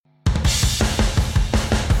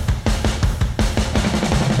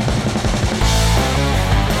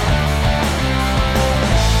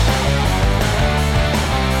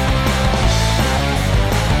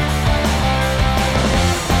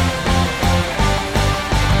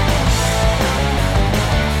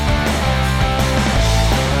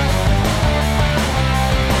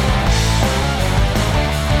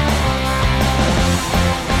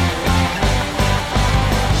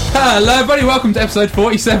Hello everybody, welcome to episode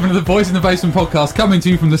 47 of the Boys in the Basement podcast, coming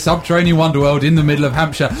to you from the subterranean wonderworld in the middle of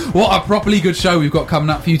Hampshire. What a properly good show we've got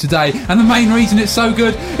coming up for you today, and the main reason it's so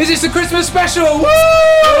good is it's the Christmas special!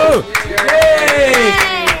 Woo! Yay!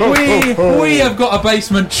 We have got a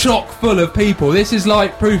basement chock full of people. This is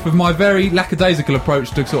like proof of my very lackadaisical approach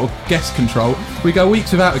to sort of guest control. We go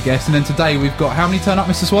weeks without a guest, and then today we've got, how many turn up,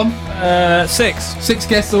 Mr. Swan? 6. 6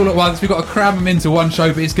 guests all at once. We've got to cram them into one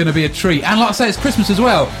show, but it's going to be a treat. And like I say, it's Christmas as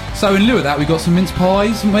well. So in lieu of that, we've got some mince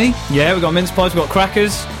pies, haven't we? Yeah, we've got mince pies, we've got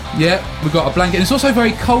crackers. Yeah, we've got a blanket. And it's also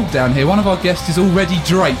very cold down here. One of our guests is already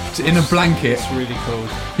draped in a blanket. It's really cold.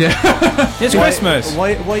 Yeah. It's Christmas.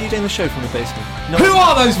 Why are you doing the show from the basement? No. Who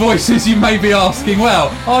are those voices, you may be asking? Well,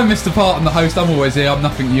 I'm Mr. Parton, the host. I'm always here. I'm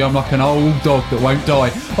nothing new. I'm like an old dog that won't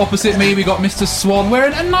die. Opposite me, we got Mr. Swan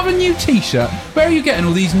wearing another new T-shirt. Where are you getting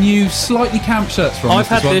all these new, slightly camp shirts from, I've Mr.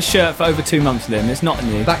 had Swan? this shirt for over 2 months, Liam. It's not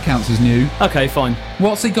new. That counts as new. Okay, fine.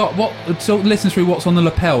 What's he got? So listen through what's on the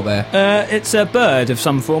lapel there. It's a bird of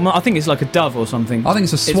some form. I think it's like a dove or something. I think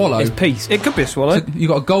it's a swallow. It's peace. It could be a swallow. So you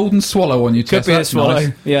got a golden swallow on your chest. Could be a That's swallow,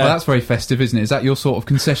 nice. yeah. Well, that's very festive, isn't it? Is that your sort of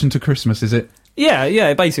concession to Christmas, is it?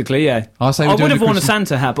 Yeah, basically, yeah. I would have worn a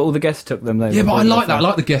Santa hat, but all the guests took them. Yeah, but I like that. I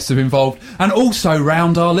like the guests who are involved. And also,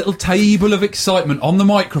 round our little table of excitement on the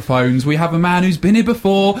microphones, we have a man who's been here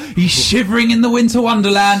before. He's shivering in the winter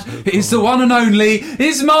wonderland. It is the one and only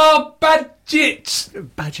Ismar Badzic.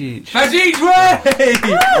 Badzic.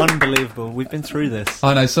 Way! Unbelievable. We've been through this.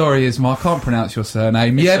 I know, sorry Ismar, I can't pronounce your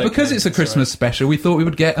surname. It's because okay, it's a it's Christmas right. special, we thought we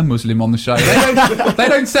would get a Muslim on the show. They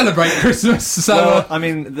don't celebrate Christmas, so... Well, I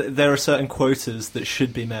mean, there are certain quotas that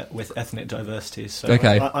should be met with ethnic diversity, so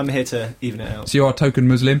Okay. I'm here to even it out. So you're a token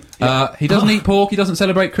Muslim. Yeah. He doesn't eat pork, he doesn't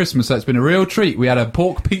celebrate Christmas, so it's been a real treat. We had a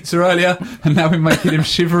pork pizza earlier, and now we're making him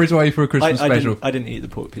shiver his way for a Christmas special. I didn't eat the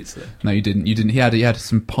pork pizza, though. No, you didn't. He had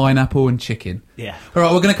some pineapple and chicken. Yeah. All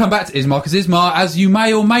right, we're going to come back to Ismar, because Ismar, as you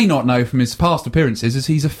may or may not know from his past appearances, is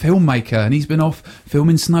he's a filmmaker, and he's been off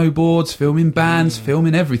filming snowboards, filming bands,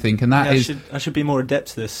 filming everything, and that is... I should be more adept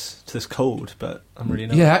to this cold, but I'm really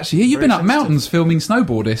not. Yeah, actually, you've Very been up sensitive. mountains filming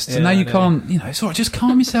snowboardists, and Yeah, now you I know. can't, it's all right, just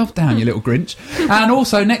calm yourself down, you little Grinch. And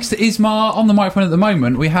also, next to Ismar, on the microphone at the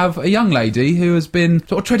moment, we have a young lady who has been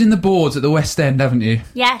sort of treading the boards at the West End, haven't you?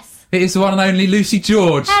 Yes. It is the one and only Lucy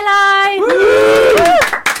George. Hello.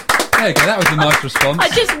 There you go, that was a nice response. I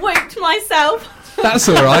just whooped myself. That's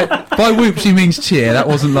all right. By whoop, she means cheer. That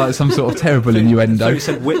wasn't like some sort of terrible innuendo. You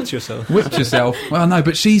said whipped yourself. Whipped yourself. Well, no,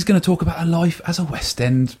 but she's going to talk about her life as a West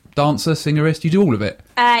End dancer, singerist. You do all of it.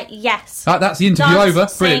 Yes. That's the interview Dance, over.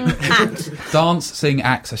 sing, Brilliant. act. Dance, sing,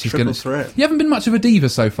 act. So she's Triple going to. threat. You haven't been much of a diva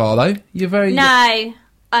so far, though. You're very. No.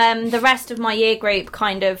 The rest of my year group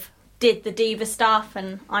kind of did the diva stuff,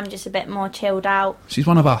 and I'm just a bit more chilled out. She's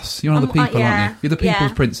one of us. You're one of the people, yeah, aren't you? You're the people's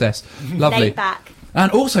yeah. princess. Lovely. Laid back. And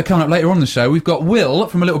also coming up later on the show, we've got Will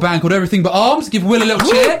from a little band called Everything But Arms. Give Will a little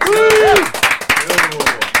cheer.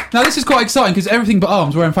 Now, this is quite exciting because Everything But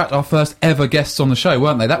Arms were, in fact, our first ever guests on the show,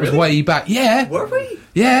 weren't they? That was way back. Yeah. Were we?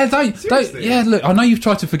 Yeah, don't. Yeah, look, I know you've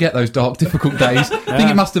tried to forget those dark, difficult days. I think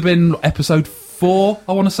it must have been episode 4,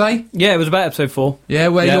 I want to say. Yeah, it was about episode 4. Yeah,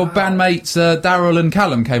 where your bandmates Daryl and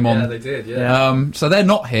Callum came on. Yeah, they did, yeah. So they're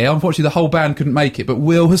not here. Unfortunately, the whole band couldn't make it, but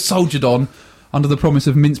Will has soldiered on under the promise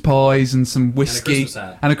of mince pies and some whiskey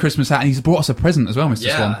and a Christmas hat, and he's brought us a present as well, Mr.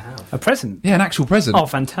 Swan. I have. A present? Yeah, an actual present. Oh,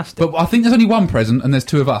 fantastic. But I think there's only one present, and there's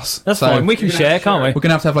 2 of us. That's so fine. We can share, can't we? We're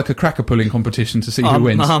going to have like a cracker pulling competition to see who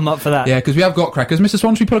wins. I'm up for that. Yeah, because we have got crackers. Mr.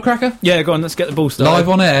 Swan, should we pull a cracker? Yeah, go on, let's get the ball started. Live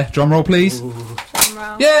on air. Drum roll, please.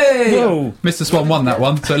 Drumroll. Yay! Whoa. Mr. Swan won that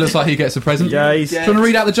one, so it looks like he gets a present. Yes. Do you want to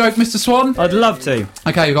read out the joke, Mr. Swan? I'd love to.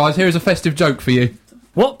 Okay, guys, here is a festive joke for you.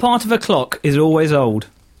 What part of a clock is always old?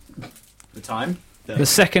 The time? The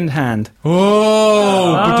second hand.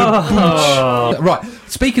 Oh! Right,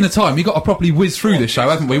 speaking of time, we've got to properly whiz through this show,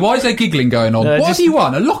 haven't we? Why is there giggling going on? What have you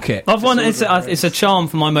won? A locket? I've won. It's a charm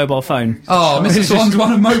for my mobile phone. Oh, Mr. Swan's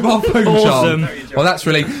won a mobile phone Awesome. charm. Well, that's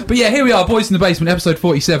really... But yeah, here we are, Boys in the Basement, episode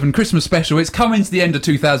 47, Christmas special. It's coming to the end of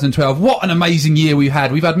 2012. What an amazing year we've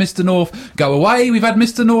had. We've had Mr. North go away, we've had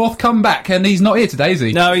Mr. North come back, and he's not here today, is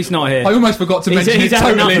he? No, he's not here. I almost forgot to mention He's it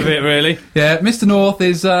had totally. enough of it, really. Yeah, Mr. North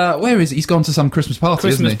is... where is he? He's gone to some Christmas party,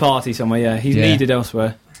 Christmas isn't he? party somewhere, yeah. He's Yeah. needed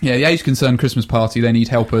elsewhere. Yeah, the age-concerned Christmas party, they need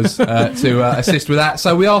helpers to assist with that.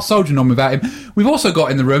 So we are soldiering on without him. We've also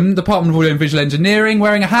got in the room Department of Audio and Visual Engineering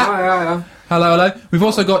wearing a hat. Hi. Hello. We've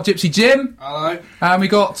also got Gypsy Jim. Hello. And we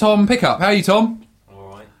got Tom Pickup. How are you, Tom?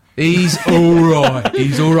 Alright. He's all right.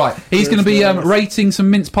 He's all right. He's going to be rating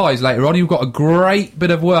some mince pies later on. You've got a great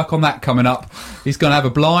bit of work on that coming up. He's going to have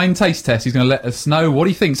a blind taste test. He's going to let us know what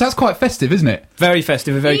he thinks. That's quite festive, isn't it? Very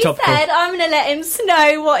festive and very He topical. said, I'm going to let him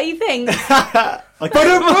know what he thinks.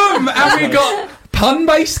 Ba-da-boom! And we've got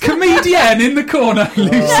pun-based comedian in the corner,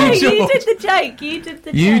 Lucy No, George. you did the joke. You did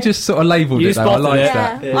the You joke. just sort of labelled You it, though. I spotted like it.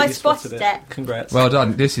 that. Yeah, I you spotted it. Congrats. Well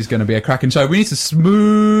done. This is going to be a cracking show. We need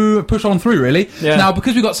to push on through, really. Yeah. Now,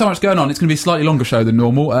 because we've got so much going on, it's going to be a slightly longer show than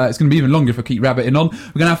normal. It's going to be even longer if I keep rabbiting on.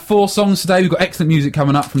 We're going to have 4 songs today. We've got excellent music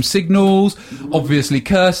coming up from Signals, obviously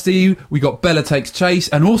Kirsty. We got Bela Takes Chase,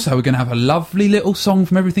 and also we're going to have a lovely little song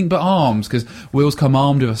from Everything But Arms, because Will's come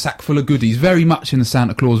armed with a sack full of goodies, very much in the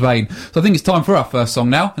Santa Claus vein. So I think it's time for our first song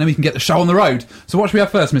now, and then we can get the show on the road. So what should we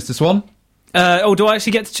have first, Mr. Swan? Do I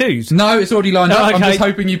actually get to choose? No, it's already lined up. Okay. I'm just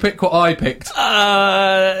hoping you pick what I picked.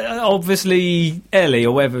 Obviously Ellie,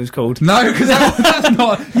 or whatever it was called. No, because that's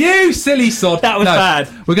not... You silly sod. That was bad.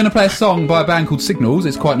 We're going to play a song by a band called Signals.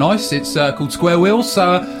 It's quite nice. It's called Square Wheels.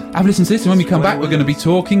 So have a listen to this, and when we come back, we're going to be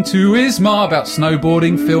talking to Ismar about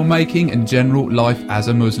snowboarding, filmmaking, and general life as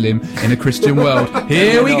a Muslim in a Christian world.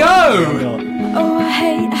 Here we go! Oh, I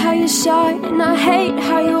hate how you shine, I hate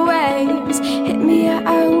how your waves hit me at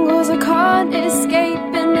angles I can't escape.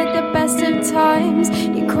 And at the best of times,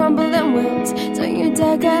 you crumble and wilt. Don't you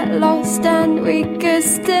dare get lost and weaker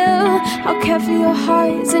still. I'll care for your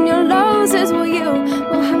highs and your lows as will you.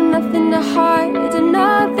 We'll have nothing to hide and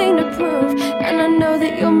nothing to prove. And I know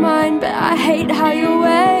that you're mine, but I hate how your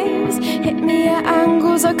waves hit me at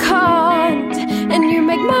angles I can't. And you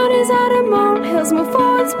make mountains out of molehills, move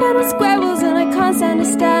forward, spin on square wheels, and I can't stand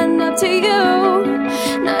to stand up to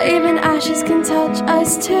you. Not even ashes can touch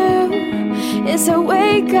us too. It's a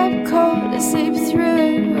wake-up call to sleep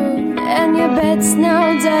through. And your bed's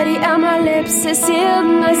now dirty and my lips are sealed.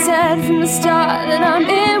 And I said from the start that I'm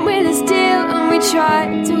in with this deal. And we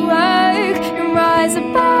tried to work and rise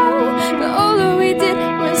above, but all that we did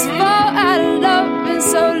was fall out of love. And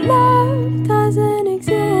so love doesn't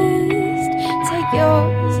exist. Take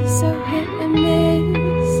yours, it's so hit and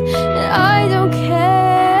miss. And I don't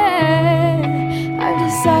care. I've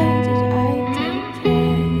decided I don't care.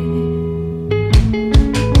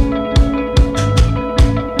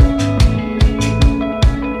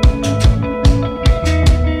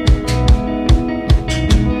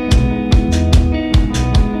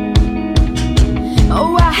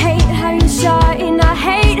 Oh, I hate how you shine, I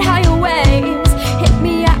hate how your waves hit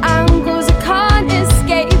me at angles I can't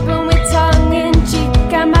escape. And with tongue in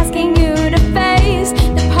cheek, I'm asking you to face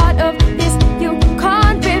the part of this you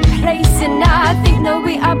can't replace. And I think that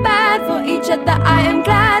we are bad for each other. I am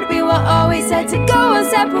glad we were always had to go our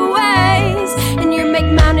separate ways. And you make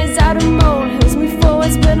mountains out of molehills, move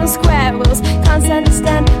forward, spin on square wheels. Can't stand to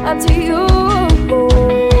stand up to you.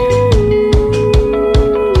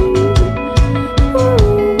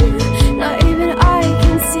 Not even I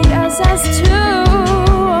can see us as two.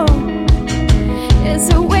 It's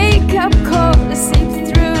a wake-up call to sleep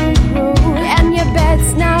through. And your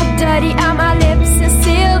bed's now dirty and my lips are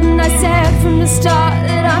sealed. And I said from the start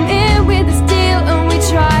that I'm in with this deal. And we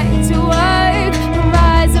tried to work and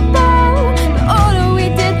rise above, but all that we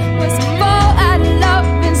did was fall out of love.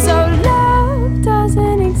 And so love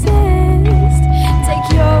doesn't exist. Take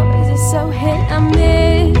yours, it's so hit and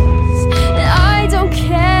miss. And I don't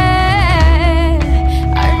care.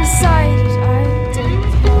 I decided I don't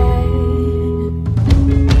care.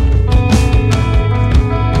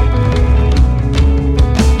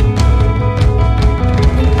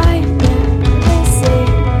 And I never say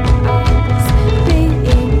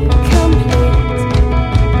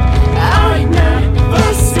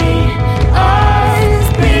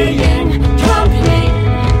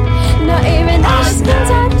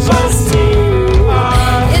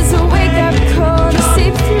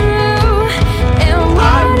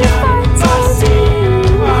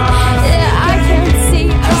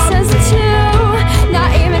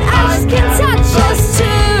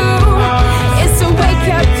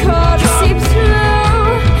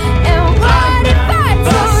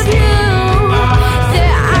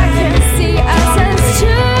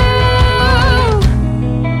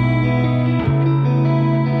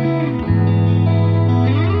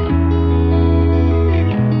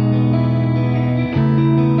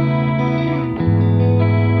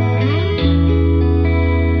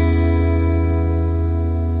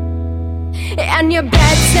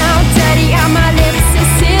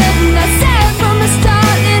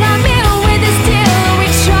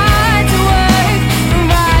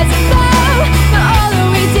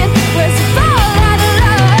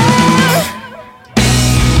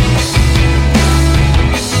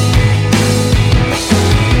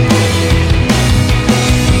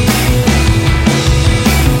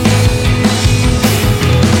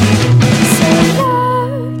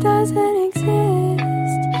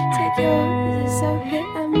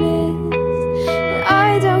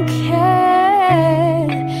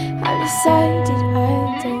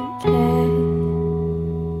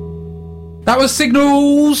That was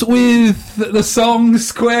Signals with the song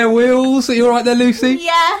Square Wheels. Are you alright there, Lucy?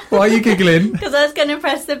 Yeah. Why are you giggling? Because I was going to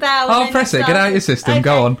press the bell. Oh, and press it. stuff. Get out of your system. Okay.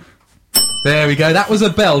 Go on. There we go. That was a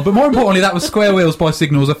bell. But more importantly, that was Square Wheels by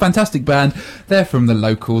Signals, a fantastic band. They're from the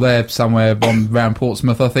local. They're somewhere around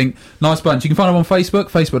Portsmouth, I think. Nice bunch. You can find them on Facebook,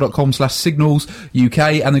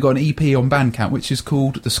 facebook.com/signalsuk, and they've got an EP on Bandcamp, which is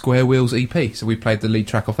called the Square Wheels EP. So we played the lead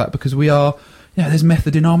track off that because we are... Yeah, there's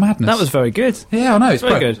method in our madness. That was very good. Yeah, I know. It's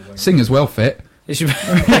very great. good. Singer's well fit. Yeah,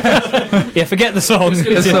 forget the song.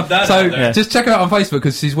 Just check her out on Facebook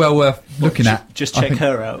because she's well worth looking at. Just check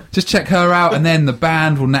her out. Just check her out, and then the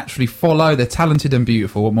band will naturally follow. They're talented and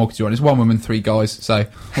beautiful. What more could you want? It's one woman, 3 guys. So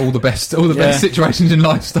all the best situations in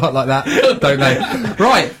life start like that, don't they?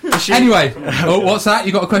 Right. Anyway, what's that?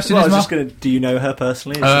 You got a question? Well, I was Ismar? just going to. Do you know her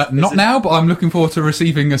personally? Not now, but I'm looking forward to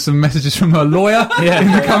receiving some messages from her lawyer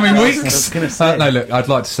in the coming weeks. I was going to say. No, look, I'd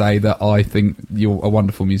like to say that I think you're a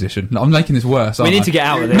wonderful musician. No, I'm making this worse. We need to get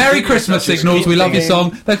out of this. Merry Christmas, Signals. We love your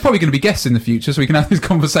song. They're probably going to be guests in the future, so we can have this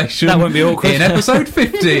conversation. That won't be awkward. In episode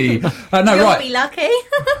 50. No, You'll right. be lucky.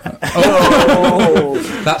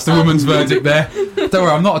 That's the woman's verdict there. Don't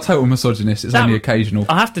worry, I'm not a total misogynist. It's only occasional.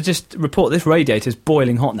 I have to just report this radiator's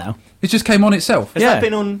boiling hot now. It just came on itself. Has that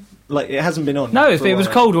been on? Like, it hasn't been on. No, for a it was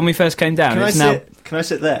while. cold when we first came down. Can It's I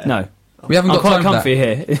sit there? No. We haven't I'm got quite time for comfy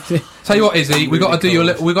that. here. Tell you what, Izzy, we've got to do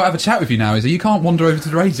we've got to have a chat with you now, Izzy. You can't wander over to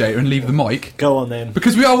the radiator and leave the mic. Go on then.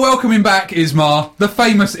 Because we are welcoming back Ismar, the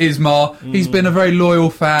famous Ismar. He's been a very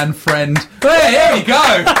loyal fan, friend. Hey, here we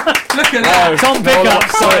go! Look at that! Tom Pickup.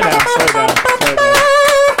 Slow down.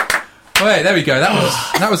 Wait, there we go.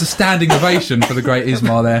 That was a standing ovation for the great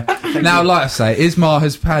Ismar there. Now, like I say, Ismar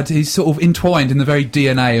he's sort of entwined in the very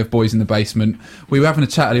DNA of Boys in the Basement. We were having a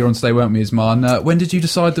chat earlier on today, weren't we, Ismar? And when did you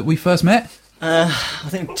decide that we first met? I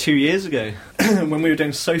think 2 years ago, when we were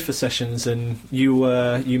doing sofa sessions, and you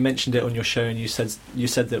mentioned it on your show, and you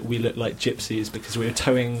said that we looked like gypsies because we were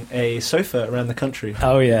towing a sofa around the country.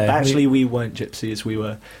 Oh yeah. But actually, we weren't gypsies. We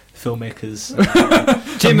were filmmakers.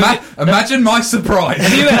 Jim, imagine my surprise.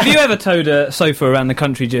 have you ever towed a sofa around the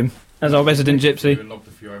country, Jim, as our resident gypsy?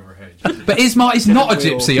 But Ismar is not a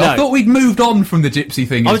gypsy. No. I thought we'd moved on from the gypsy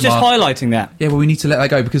thing. I was just Ismar. highlighting that. Yeah, well, we need to let that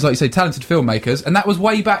go because, like you say, talented filmmakers, and that was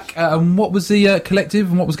way back. What was the collective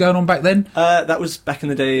and what was going on back then? That was back in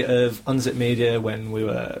the day of Unzip Media when we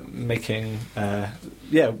were making,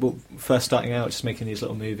 first starting out, just making these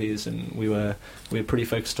little movies, and we were pretty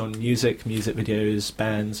focused on music videos,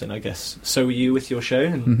 bands, and I guess so were you with your show,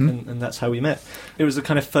 and that's how we met. It was the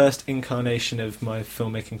kind of first incarnation of my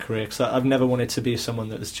filmmaking career because I've never wanted to be someone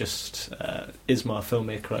that was just Ismar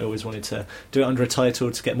filmmaker. I always wanted to do it under a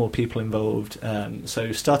title to get more people involved.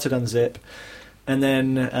 So started Unzip, and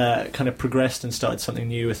then kind of progressed and started something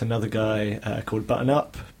new with another guy called Button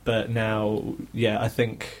Up. But now, I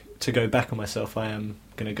think to go back on myself, I am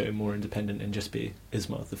going to go more independent and just be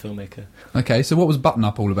Ismar the filmmaker. Okay, so what was Button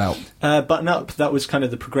Up all about? Button Up, that was kind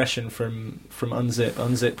of the progression from Unzip.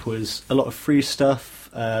 Unzip was a lot of free stuff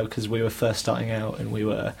because we were first starting out, and we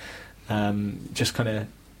were just kind of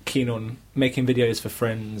keen on making videos for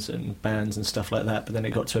friends and bands and stuff like that, but then it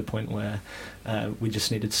got to a point where we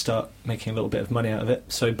just needed to start making a little bit of money out of it.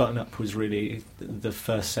 So Button Up was really the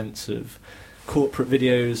first sense of corporate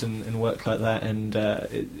videos and work like that, and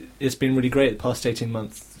it's been really great. The past 18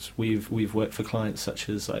 months we've worked for clients such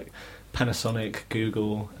as like Panasonic,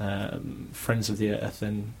 Google, Friends of the Earth,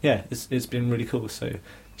 and it's been really cool. So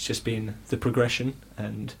it's just been the progression,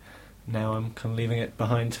 and now I'm kind of leaving it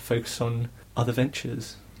behind to focus on other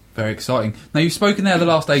ventures. Very exciting. Now, you've spoken there the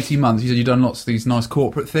last 18 months. You said you've done lots of these nice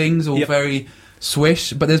corporate things, all very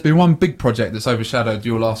swish, but there's been one big project that's overshadowed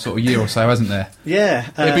your last sort of year or so, hasn't there? Yeah.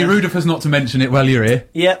 It'd be rude of us not to mention it while you're here.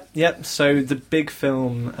 Yep. So the big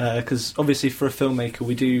film, because obviously for a filmmaker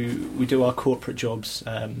we do our corporate jobs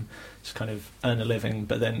to kind of earn a living,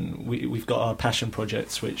 but then we've got our passion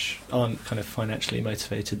projects which aren't kind of financially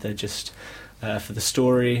motivated. They're just for the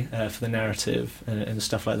story, for the narrative, and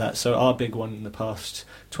stuff like that. So our big one in the past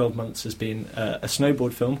 12 months has been a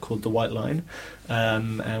snowboard film called The White Line,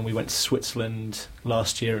 and we went to Switzerland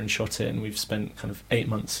last year and shot it, and we've spent kind of 8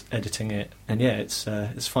 months editing it, and it's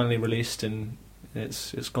finally released, and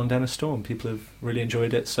it's gone down a storm. People have really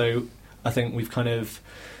enjoyed it, so I think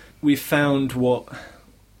we've found what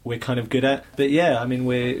we're kind of good at. But I mean,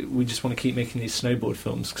 we just want to keep making these snowboard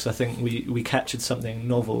films because I think we captured something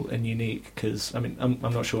novel and unique. Because I mean, I'm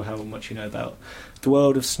not sure how much you know about the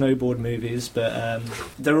world of snowboard movies, but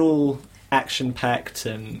they're all action packed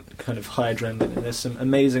and kind of high adrenaline, and there's some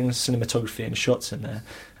amazing cinematography and shots in there.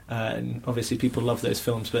 and obviously people love those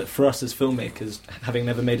films, but for us as filmmakers, having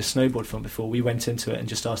never made a snowboard film before, we went into it and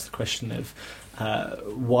just asked the question of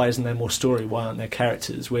why isn't there more story, why aren't there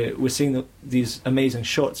characters? We're seeing these amazing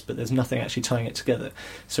shots, but there's nothing actually tying it together.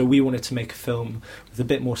 So we wanted to make a film with a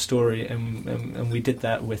bit more story, and we did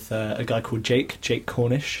that with a guy called Jake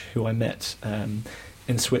Cornish, who I met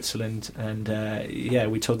in Switzerland, and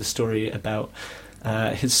we told the story about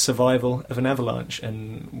his survival of an avalanche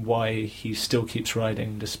and why he still keeps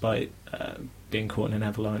riding despite being caught in an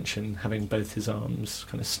avalanche and having both his arms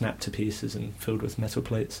kind of snapped to pieces and filled with metal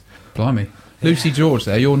plates. Blimey. Lucy George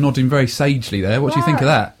there, you're nodding very sagely there. What do you think of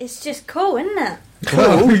that? It's just cool, isn't it?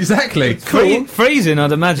 Well, exactly. Freezing,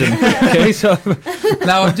 I'd imagine. Okay, so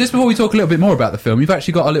Now, just before we talk a little bit more about the film, you've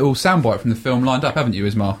actually got a little soundbite from the film lined up, haven't you,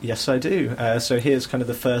 Ismar? Yes, I do. So here's kind of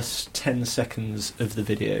the first 10 seconds of the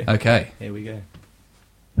video. Okay. Here we go.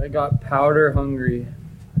 I got powder hungry.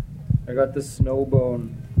 I got the snow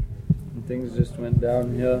bone. And things just went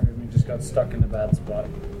downhill. And we just got stuck in a bad spot.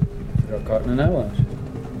 We got caught in an avalanche.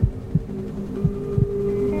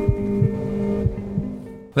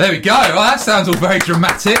 There we go. Well, that sounds all very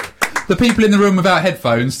dramatic. The people in the room without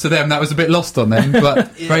headphones, to them, that was a bit lost on them,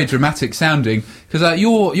 but very dramatic sounding. Because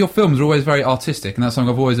your films are always very artistic, and that's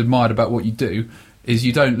something I've always admired about what you do, is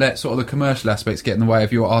you don't let sort of the commercial aspects get in the way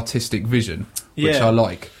of your artistic vision, which I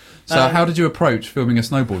like. So how did you approach filming a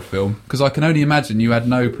snowboard film? Because I can only imagine you had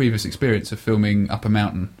no previous experience of filming up a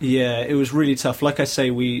mountain. Yeah, it was really tough. Like I say,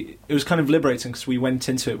 it was kind of liberating because we went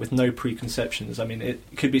into it with no preconceptions. I mean, it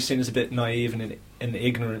could be seen as a bit naive and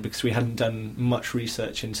ignorant because we hadn't done much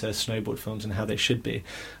research into snowboard films and how they should be.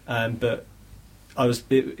 But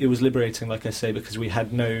it was liberating, like I say, because we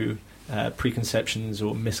had no preconceptions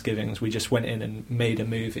or misgivings. We just went in and made a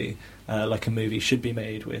movie like a movie should be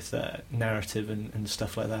made, with narrative and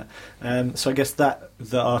stuff like that. So I guess that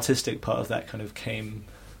the artistic part of that kind of came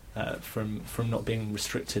from not being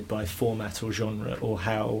restricted by format or genre or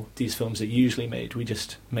how these films are usually made. We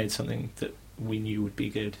just made something that we knew would be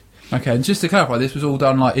good. Okay, and just to clarify, this was all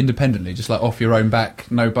done like independently, just like off your own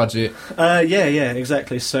back, no budget? Yeah,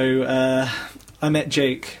 exactly. So I met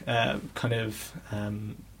Jake kind of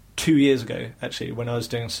 2 years ago, actually, when I was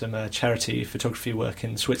doing some charity photography work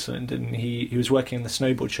in Switzerland, and he was working in the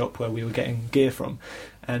snowboard shop where we were getting gear from.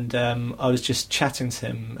 And I was just chatting to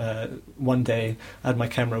him one day. I had my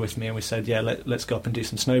camera with me, and we said, let's go up and do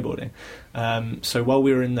some snowboarding. So while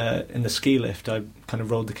we were in the ski lift, I kind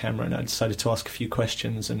of rolled the camera and I decided to ask a few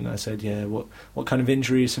questions. And I said, what kind of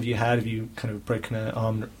injuries have you had? Have you kind of broken an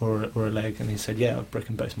arm or a leg? And he said, I've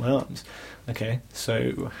broken both my arms. Okay,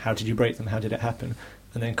 so how did you break them? How did it happen?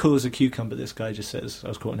 And then cool as a cucumber, this guy just says, I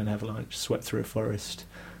was caught in an avalanche, swept through a forest,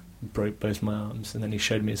 broke both my arms, and then he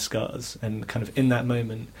showed me his scars. And kind of in that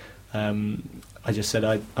moment, I just said,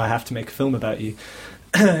 I have to make a film about you.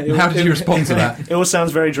 How did you respond to that? It all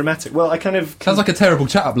sounds very dramatic. Well, I kind of... Sounds like a terrible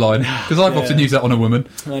chat-up line, because I've often used that on a woman.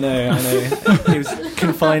 I know. He was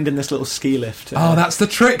confined in this little ski lift. Oh, that's the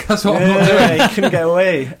trick. That's what I'm not doing. He couldn't get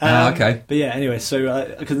away. Okay. But anyway,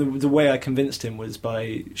 so cause the way I convinced him was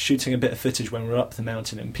by shooting a bit of footage when we were up the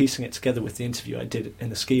mountain and piecing it together with the interview I did in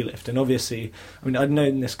the ski lift. And obviously, I mean, I'd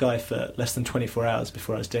known this guy for less than 24 hours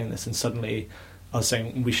before I was doing this, and suddenly I was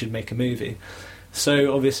saying we should make a movie.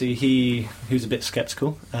 So obviously he was a bit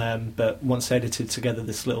sceptical, but once I edited together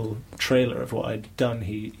this little trailer of what I'd done,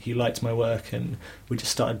 he liked my work, and we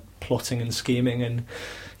just started plotting and scheming, and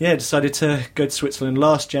decided to go to Switzerland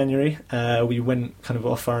last January. We went kind of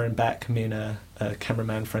off our own back, me and a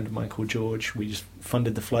cameraman friend of mine called George. We just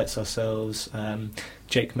funded the flights ourselves.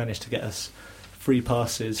 Jake managed to get us free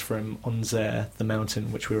passes from Onzer, the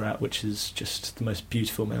mountain which we were at, which is just the most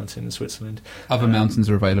beautiful mountain in Switzerland. Other mountains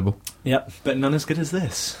are available. Yep, but none as good as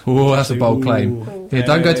this. Oh, that's a bold claim. Yeah,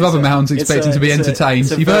 don't go to other mountains expecting to be entertained.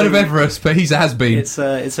 You've heard of Everest, but he's a has-been. It's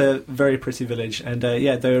a very pretty village, and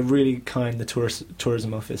they were really kind, the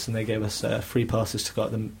tourism office, and they gave us free passes to go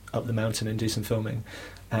up the mountain and do some filming.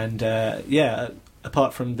 And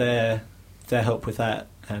apart from their help with that,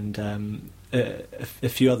 and a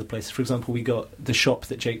few other places. For example, we got the shop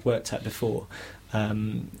that Jake worked at before,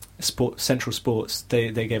 Central Sports.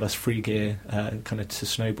 They gave us free gear, kind of to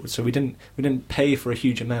snowboard. So we didn't pay for a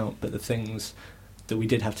huge amount, but the things that we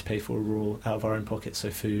did have to pay for were all out of our own pockets. So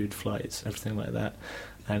food, flights, everything like that.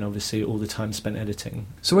 And obviously all the time spent editing.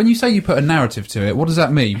 So when you say you put a narrative to it, what does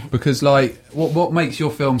that mean? Because like, what makes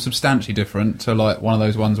your film substantially different to like one of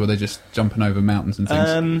those ones where they're just jumping over mountains and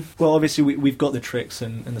things? Well, obviously we've got the tricks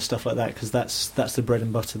and the stuff like that, because that's the bread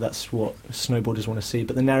and butter. That's what snowboarders want to see.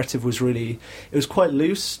 But the narrative was it was quite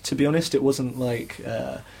loose, to be honest. It wasn't like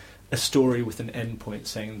a story with an end point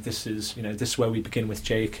saying this is where we begin with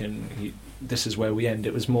Jake, and this is where we end.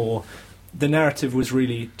 It was more, the narrative was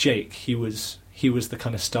really Jake. He was the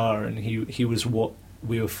kind of star, and he was what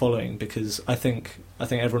we were following, because I think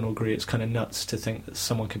everyone will agree it's kind of nuts to think that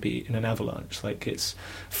someone could be in an avalanche. Like, it's,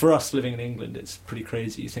 for us living in England, it's pretty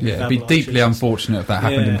crazy. You think it'd be deeply unfortunate if that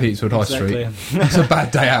happened in Peterswood High Street. It's a bad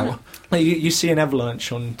day out. Like, you see an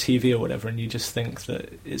avalanche on TV or whatever, and you just think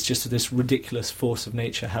that it's just this ridiculous force of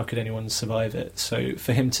nature. How could anyone survive it? So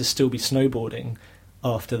for him to still be snowboarding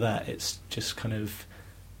after that, it's just kind of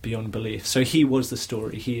beyond belief. So he was the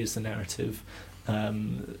story. He is the narrative.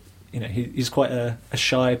 He's quite a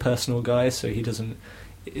shy, personal guy, so he doesn't.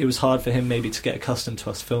 It was hard for him maybe to get accustomed to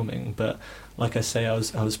us filming, but like I say, I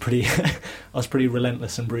was pretty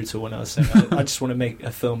relentless and brutal when I was saying I just want to make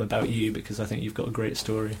a film about you because I think you've got a great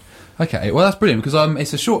story. Okay, well that's brilliant, because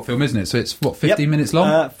it's a short film, isn't it? So it's 15 minutes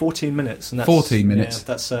long. 14 minutes. And that's, 14 minutes. Yeah,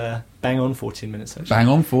 that's bang on 14 minutes. Actually. Bang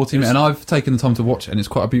on 14 minutes, and I've taken the time to watch it, and it's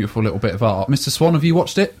quite a beautiful little bit of art. Mr. Swan, have you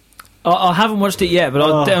watched it? I haven't watched it yet, but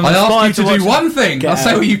I asked you to do one thing. I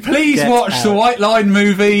say, will you please watch the White Line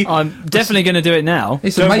movie? I'm definitely going to do it now.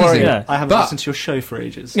 It's Don't amazing. worry, I haven't listened to your show for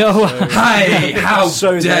ages. Hey, how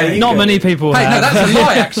dare you? Not many people have. Hey, no, that's a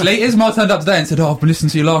lie, actually. Ismar turned up today and said, I've been listening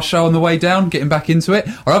to your last show on the way down, getting back into it.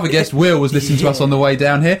 Our other guest, Will, was listening to us on the way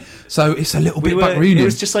down here. So it's a little bit back reunion. It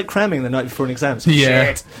was just like cramming the night before an exam.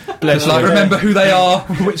 Just like, remember who they are,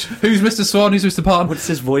 who's Mr. Swan, who's Mr. Parton. What does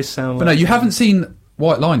his voice sound like? But no, you haven't seen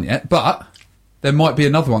White Line yet, but there might be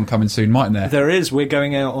another one coming soon, mightn't there? There is. We're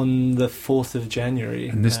going out on the 4th of January.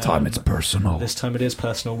 And this time it's personal. This time it is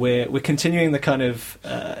personal. We're continuing the kind of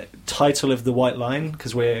title of the White Line,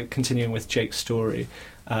 because we're continuing with Jake's story.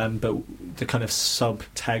 But the kind of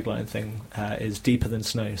sub-tagline thing is Deeper Than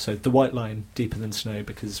Snow. So the White Line, Deeper Than Snow,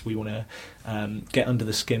 because we want to get under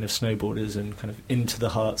the skin of snowboarders and kind of into the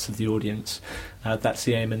hearts of the audience. That's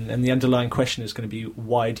the aim. And the underlying question is going to be,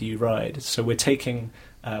 why do you ride? So we're taking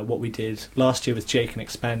what we did last year with Jake and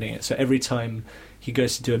expanding it. So every time he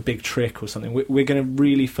goes to do a big trick or something, we're going to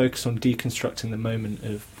really focus on deconstructing the moment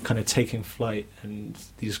of kind of taking flight and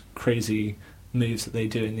these crazy moves that they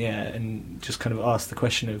do in the air, and just kind of ask the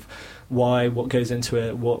question of why, what goes into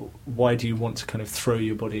it, why do you want to kind of throw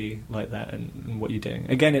your body like that, and what you're doing.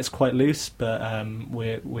 Again, it's quite loose, but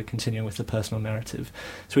we're continuing with the personal narrative.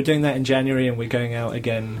 So we're doing that in January, and we're going out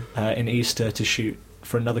again in Easter to shoot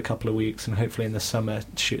for another couple of weeks, and hopefully in the summer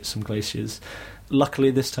shoot some glaciers.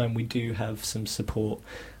 Luckily this time we do have some support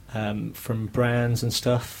from brands and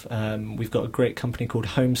stuff. We've got a great company called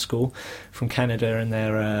Homeschool from Canada, and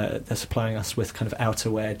they're supplying us with kind of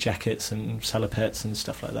outerwear, jackets and salopettes and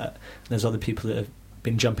stuff like that. There's other people that have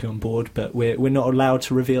been jumping on board, but we're not allowed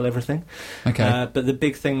to reveal everything. Okay. But the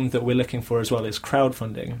big thing that we're looking for as well is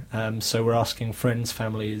crowdfunding. So we're asking friends,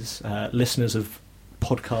 families, listeners of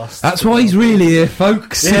podcasts. That's why he's really here,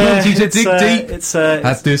 folks. He wants you to dig deep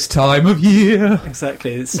at this time of year.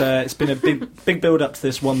 Exactly. It's been a big build up to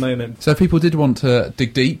this one moment. So if people did want to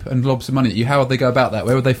dig deep and lob some money at you, how would they go about that?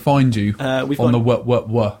 Where would they find you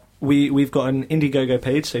We've got an Indiegogo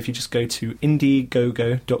page, so if you just go to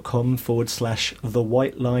indiegogo.com/The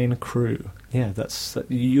White Line Crew. Yeah,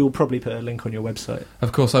 you'll probably put a link on your website.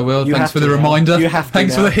 Of course I will. Thanks for the reminder. You have to.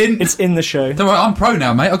 Thanks for the hint. It's in the show. Don't worry, I'm pro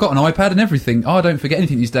now, mate. I've got an iPad and everything. I don't forget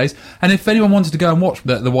anything these days. And if anyone wanted to go and watch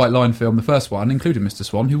the White Line film, the first one, including Mr.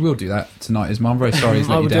 Swan, who will do that tonight, I'm very sorry he's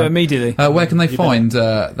let you down. I will do it immediately. Where can they find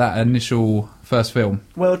that initial first film?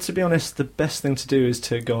 Well, to be honest, the best thing to do is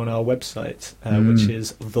to go on our website, which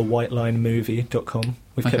is thewhitelinemovie.com.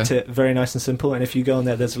 We've kept it very nice and simple, and if you go on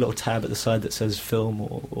there, there's a little tab at the side that says film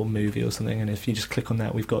or movie or something, and if you just click on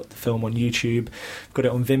that, we've got the film on YouTube, we've got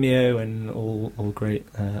it on Vimeo, and all great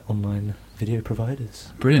online video providers.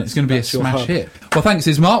 Brilliant. It's going to be a smash hit. Well, thanks,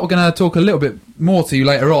 Ismar. We're going to talk a little bit more to you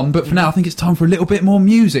later on, but for now I think it's time for a little bit more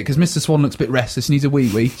music, because Mr. Swan looks a bit restless and needs a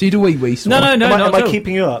wee-wee. Do you need a wee-wee, Swan? No, Am I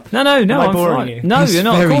keeping you up? No, Am I I'm boring fine. you? No, He's you're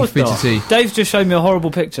not. very Of course fidgety. not. Dave's just showed me a horrible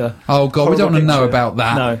picture. Oh, God, we don't want to know about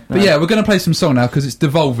that. No. But yeah, we're going to play some song now, because it's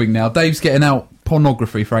devolving now. Dave's getting out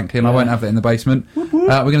pornography, frankly, and I won't have it in the basement. We're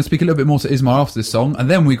going to speak a little bit more to Ismar after this song, and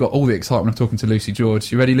then we got all the excitement of talking to Lucy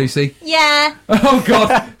George. You ready, Lucy? Yeah. Oh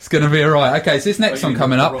God, it's going to be alright. Okay, so this next song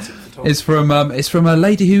coming up is from a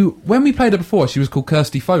lady who, when we played her before, she was called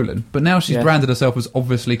Kirsty Folan, but now she's branded herself as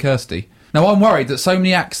obviously Kirsty. Now I'm worried that so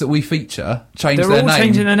many acts that we feature change their name,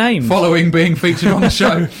 changing their names following being featured on the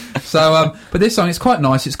show. So, but this song is quite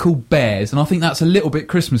nice. It's called Bears, and I think that's a little bit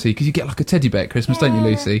Christmassy, because you get like a teddy bear at Christmas, don't you,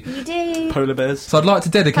 Lucy? You do. Polar bears. So I'd like to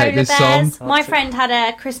dedicate this song. My friend had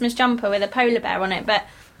a Christmas jumper with a polar bear on it, but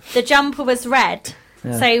the jumper was red,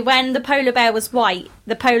 Yeah. So when the polar bear was white,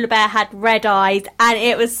 the polar bear had red eyes, and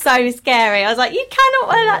it was so scary. I was like, you cannot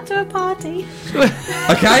wear that to a party.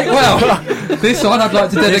 Okay, well, this one I'd like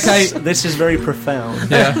to dedicate. This is very profound.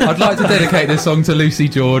 Yeah, I'd like to dedicate this song to Lucy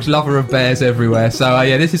George, lover of bears everywhere. So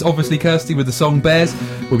yeah, this is obviously Kirsty with the song Bears.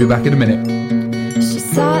 We'll be back in a minute. She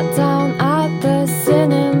sat down at the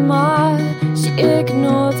cinema. She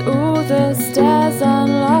ignored all the stares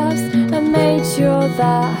and laughs and made sure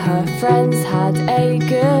that her friends had a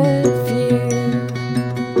good view.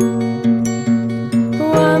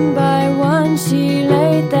 One by one she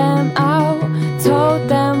laid them out, told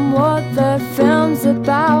them what the film's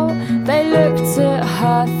about. They looked at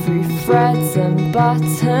her through threads and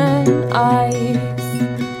button eyes.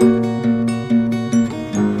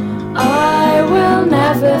 I will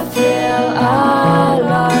never feel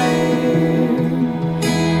alone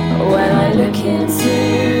when I look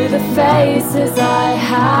into the faces I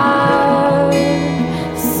have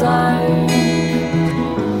sown.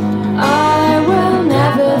 I will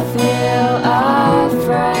never feel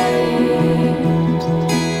afraid.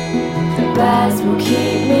 The bears will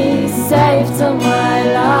keep me safe till my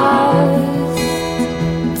last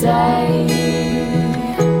day.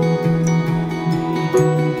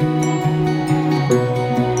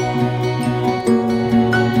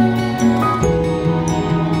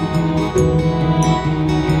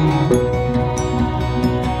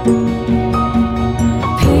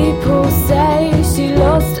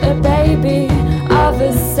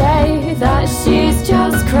 Others say that she's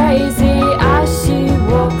just crazy as she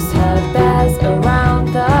walks her bears around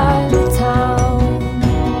the town.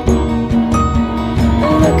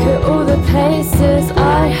 Look at all the places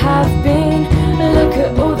I have been, look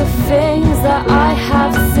at all the things that I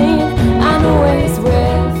have seen, and always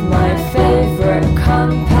with my favourite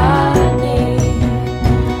company.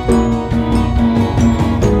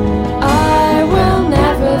 I will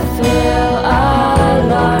never feel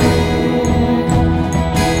alone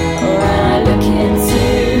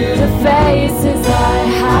faces I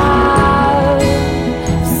have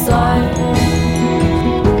sown.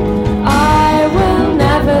 I will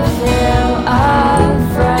never feel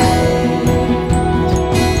afraid.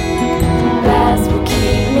 Bears will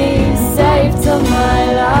keep me safe till my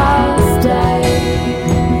last day.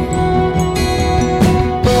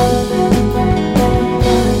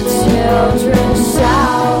 Children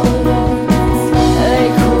shout, they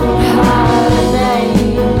call her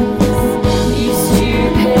names. You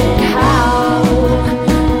stupid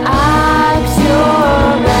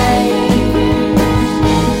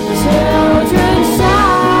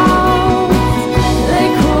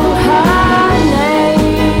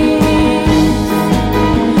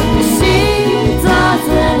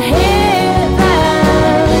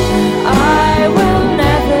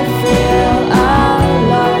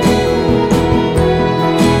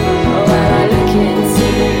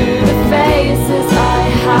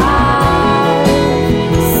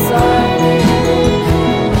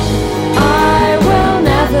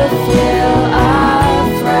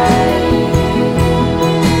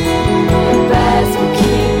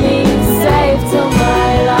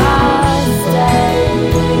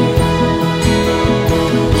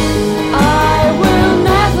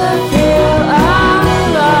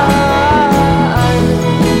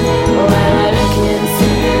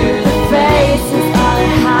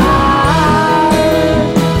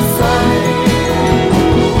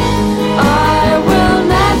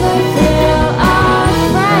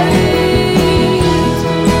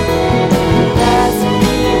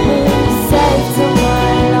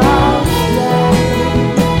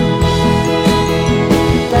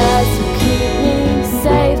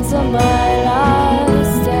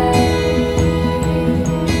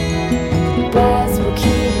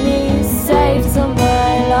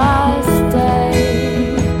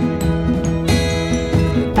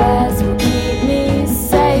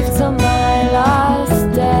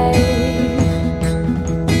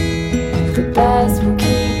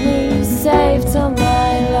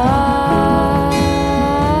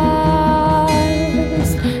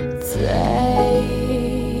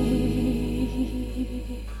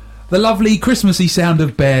The lovely Christmassy sound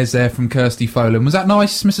of bears there from Kirsty Folan. Was that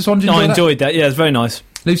nice, Mr. Swan? Did you I enjoy enjoyed that. Yeah, it was very nice.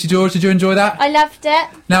 Lucy George, did you enjoy that? I loved it.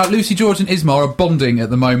 Now, Lucy George and Ismar are bonding at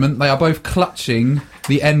the moment. They are both clutching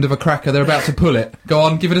the end of a cracker. They're about to pull it. Go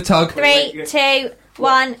on, give it a tug. 3, 2,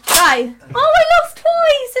 1, go. Oh, I lost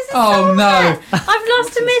voice. This is Oh, so no. bad. I've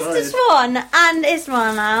lost to What's Mr. inside? Swan and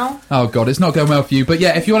Ismar now. Oh, God, it's not going well for you. But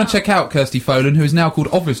yeah, if you want to check out Kirsty Folan, who is now called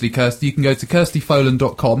Obviously Kirsty, you can go to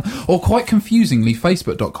kirstyfolan.com or, quite confusingly,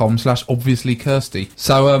 facebook.com/obviouslykirsty.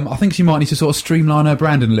 So I think she might need to sort of streamline her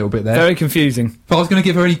branding a little bit there. Very confusing. If I was going to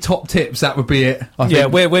give her any top tips, that would be it. I Yeah,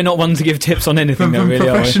 think. we're not one to give tips on anything, From though, really,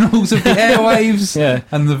 are we? professionals of the airwaves Yeah.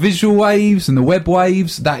 and the visual waves and the web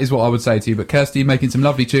waves, that is what I would say to you. But Kirsty making some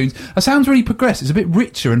lovely tunes. Her sound's really progressed. It's a bit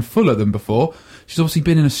richer and fuller than before. She's obviously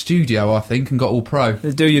been in a studio, I think, and got all pro.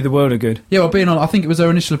 They do you the world of good. Yeah, well, being on, I think it was her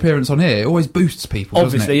initial appearance on here. It always boosts people, doesn't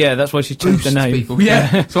Obviously, it? yeah, that's why she chose Boosts the name. people. Yeah,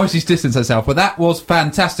 that's why she's distanced herself. But that was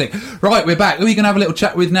fantastic. Right, we're back. Who are you going to have a little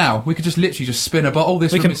chat with now? We could just literally just spin a bottle.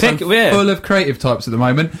 This We room can is so pick- yeah. full of creative types at the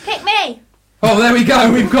moment. Pick me. Oh, there we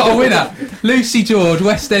go. We've got a winner. Lucy George,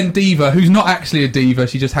 West End diva, who's not actually a diva.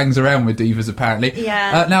 She just hangs around with divas, apparently.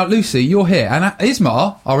 Yeah. Now, Lucy, you're here. And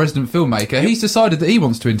Ismar, our resident filmmaker, he's decided that he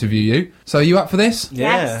wants to interview you. So are you up for this?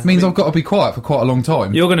 Yeah. Means I've got to be quiet for quite a long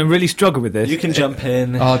time. You're going to really struggle with this. You can jump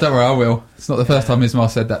in. Oh, don't worry, I will. It's not the first time Ismar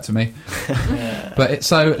said that to me. But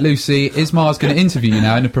so, Lucy, Ismar's going to interview you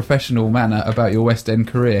now in a professional manner about your West End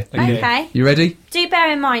career. Okay. You ready? Do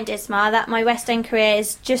bear in mind, Ismar, that my West End career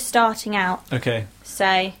is just starting out. Okay.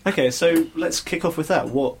 So So let's kick off with that.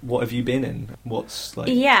 What have you been in? What's like?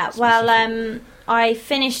 yeah, well, specific? I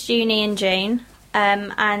finished uni in June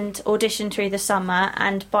and auditioned through the summer,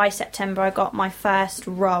 and by September I got my first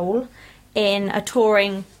role in a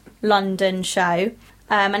touring London show.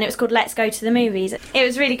 And it was called Let's Go to the Movies. It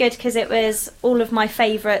was really good because it was all of my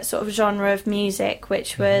favourite sort of genre of music,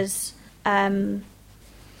 which was...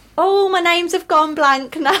 my names have gone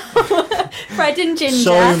blank now. Fred and Ginger.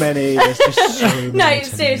 So many. There's just so many No, to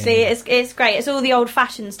seriously, name. it's great. It's all the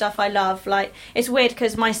old-fashioned stuff I love. Like, it's weird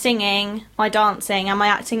because my singing, my dancing, and my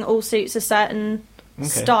acting all suits a certain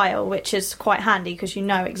style, which is quite handy because you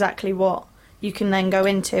know exactly what you can then go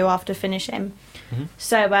into after finishing. Mm-hmm.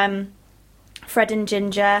 So, Fred and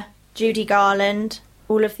Ginger, Judy Garland,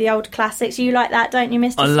 all of the old classics. You like that, don't you,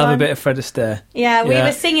 Mr. I Swan? love a bit of Fred Astaire. Yeah, we Yeah.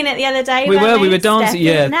 were singing it the other day. We weren't were dancing,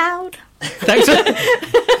 Stepping yeah. out.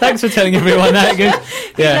 Thanks for telling everyone that. Good.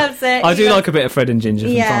 Yeah. loves it. I He do loves- like a bit of Fred and Ginger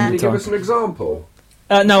from Yeah. time Can you to give time. us an example?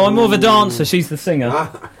 No, I'm more of a dancer. She's the singer.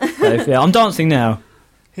 So, yeah, I'm dancing now.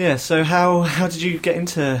 Yeah. So how did you get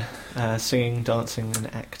into singing, dancing,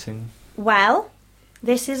 and acting? Well,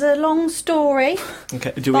 this is a long story.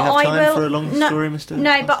 Okay. Do we But have I time will- for a long no, story, Mr.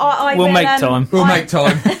 No, but I We'll will, make time. We'll make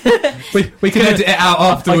time. we can edit it out I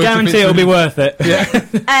afterwards. guarantee it'll be worth it. Yeah.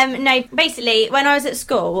 No, basically, when I was at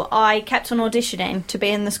school, I kept on auditioning to be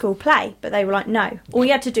in the school play, but they were like, no. All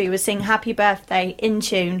you had to do was sing Happy Birthday in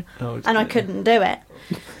tune, Oh, and I couldn't do it.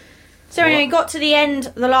 So anyway, got to the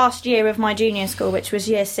end, the last year of my junior school, which was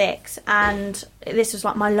year 6, and this was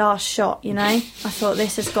like my last shot, you know? I thought,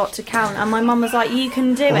 this has got to count. And my mum was like, you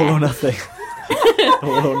can do All or it. nothing.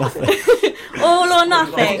 All or nothing. All or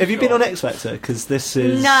nothing. Have you been on X Factor? Because this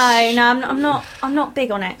is No, I'm not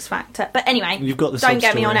big on X Factor. But anyway, You've got the don't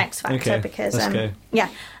get me sub-story. on X Factor Okay, because let's go. yeah.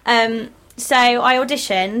 So I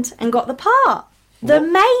auditioned and got the part, the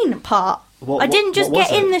main part. I didn't just what was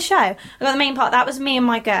get in it? the show. I got the main part. That was me and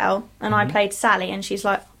my girl, and I played Sally, and she's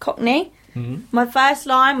like Cockney. Mm-hmm. My first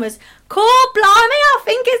line was, "Call blimey, I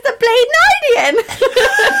think it's the bleeding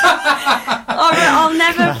Indian." I'll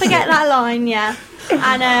never forget that line. Yeah,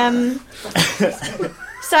 and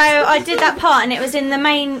so I did that part, and it was in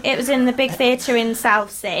the big theatre in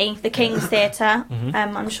Southsea, the King's Theatre.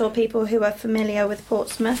 I'm sure people who are familiar with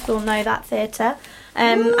Portsmouth will know that theatre.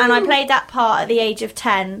 And I played that part at the age of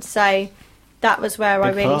 10, so that was where I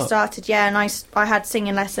Big really part. started. Yeah, and I had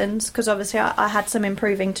singing lessons because obviously I had some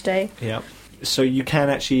improving to do. Yeah. So you can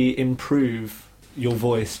actually improve your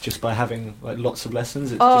voice just by having like lots of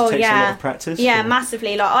lessons. It just takes a lot of practice. Yeah, or-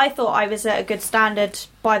 massively. Like I thought I was at a good standard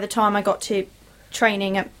by the time I got to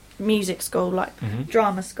training at music school, like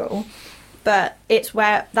drama school. But that's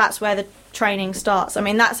where the training starts. I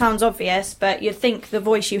mean, that sounds obvious, but you'd think the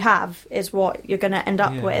voice you have is what you're going to end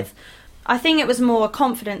up Yeah. with. I think it was more a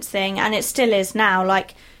confidence thing, and it still is now.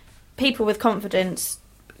 Like, people with confidence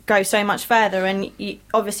go so much further, and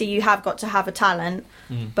obviously you have got to have a talent,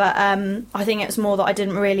 but I think it was more that I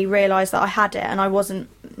didn't really realise that I had it, and I wasn't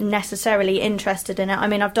necessarily interested in it. I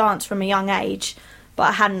mean, I've danced from a young age, but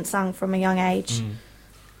I hadn't sung from a young age.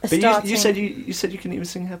 But starting. you said you couldn't even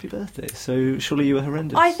sing Happy Birthday, so surely you were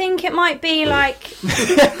horrendous. I think it might be like.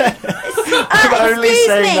 I'm only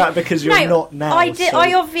saying that because you're not now. I did. So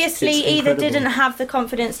I obviously it's either incredible. didn't have the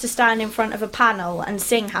confidence to stand in front of a panel and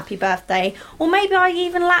sing Happy Birthday, or maybe I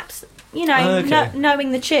even lacked,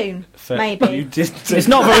 knowing the tune. Fair. Maybe. You did. It's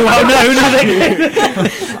not very well known, is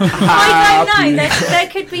it? I don't know. There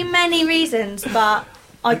could be many reasons, but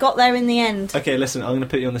I got there in the end. Okay, listen. I'm going to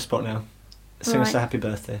put you on the spot now. Sing us Right. a Happy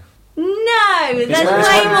Birthday. No, there's It's-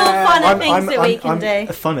 way more fun I'm things that we can a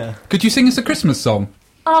do. funner. Could you sing us a Christmas song?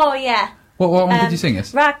 Oh yeah. What one did you sing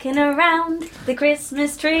us? Rocking around the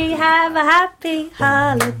Christmas tree, have a happy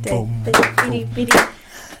holiday. Biddy, biddy.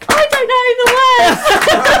 I don't know the words.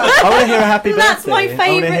 I want to hear a Happy Birthday. That's my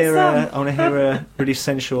favourite song. I want to hear a really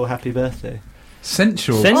sensual Happy Birthday.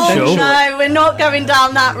 Sensual. Oh no, we're not going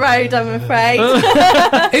down that road, I'm afraid.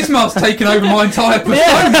 Ismar's taken over my entire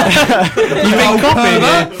persona. You've been copying it.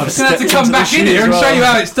 I'm going to have to come back in here and show you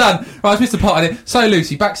how it's done. Right, it's Mr. Parton here. So,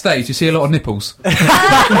 Lucy, backstage, you see a lot of nipples. And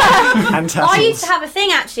tassels. I used to have a thing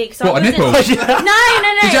actually because What, a nipple? No. Did Did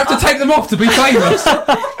you have to take them off to be famous? No,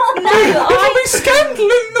 There'll be scandal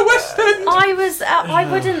in the West End. I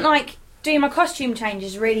wouldn't like do my costume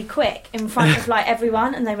changes really quick in front of like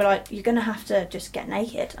everyone, and they were like, "You're gonna have to just get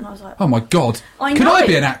naked," and I was like, Oh my God! I Can know. I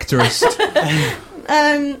be an actress?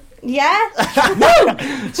 Yeah.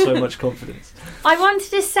 So much confidence. I wanted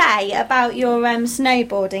to say about your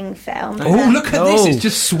snowboarding film. Oh, look at this! It's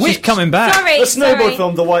just She's switched. coming back. Sorry, The snowboard sorry.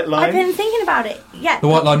 film, The White I've Line. been thinking about it. Yeah.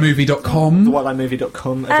 TheWhiteLineMovie.com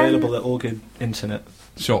TheWhiteLineMovie.com, available at all good internet.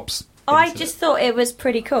 shops. I just thought it was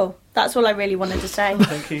pretty cool. That's all I really wanted to say.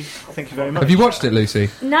 Thank you very much. Have you watched it, Lucy?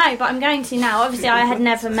 No, but I'm going to now. Obviously, I had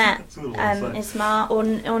never met Ismar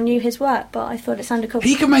or knew his work, but I thought it sounded cool.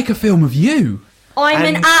 He can make a film of you. I'm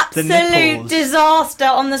And an the absolute nipples. disaster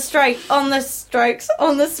on the slopes.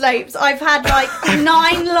 I've had like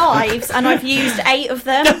 9 lives and I've used 8 of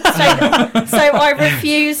them. So I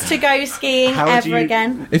refuse to go skiing How would ever you-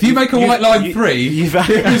 again. If you make a White Line 3, you've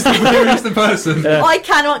who's the person? I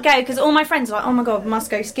cannot go because all my friends are like, "Oh my god,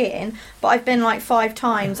 must go skiing." But I've been like 5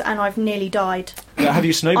 times and I've nearly died. Have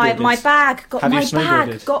you snowboarded? My bag Have you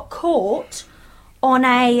snowboarded? got caught on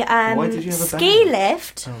a Why did you have a ski bag?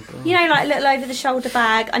 lift. Oh, God. You know, like little over the shoulder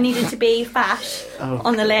bag. I needed to be fash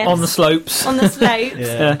on the lift. On the slopes. On the slopes.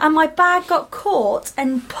 Yeah. And my bag got caught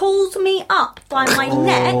and pulled me up by my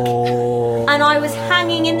neck, and I was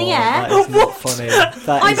hanging in the air. That is not funny. That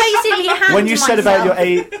I is- basically hanged when you said about your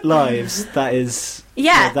myself. 8 lives, that is...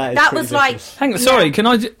 Yeah, that is that pretty was like... vicious. Hang on, sorry, Yeah. can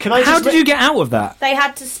I how just did you get out of that? They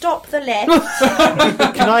had to stop the lift.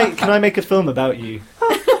 Can I make a film about you?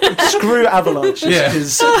 Screw avalanches, Yeah.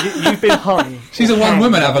 because you've been hung. She's a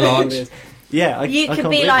one-woman avalanche. Yeah, You I could can't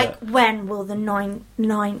be believe like, that. when will the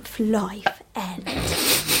ninth life end?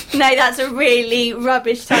 No, that's a really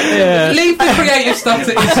rubbish title. Yeah. Leave the creative stuff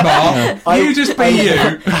to Ismar. You just be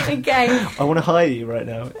you. Okay. I want to hire you right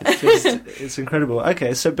now. It's incredible.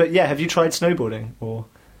 Okay, but have you tried snowboarding? Or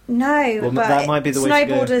No, Well, but that might be the way to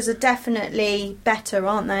go. snowboarders are definitely better,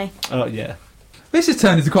 aren't they? oh yeah. This has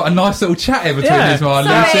turned into quite a nice little chat here between Yeah. Ismar and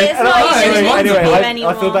Sorry, Lucy. it's not Oh, even it's wonderful. anyway, I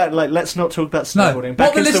anymore. feel bad. Like, let's not talk about No, snowboarding. what the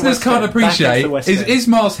into listeners West can't End. Back into appreciate the West is End.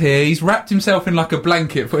 Ismar's here. He's wrapped himself in like a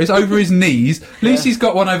blanket. It's over his knees. Lucy's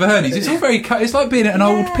got one over her knees. It's all very. It's like being at an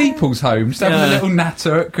old people's home, just having a Yeah. little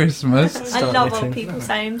natter at Christmas. I Start love knitting. old people's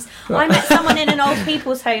homes. I met someone in an old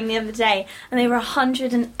people's home the other day, and they were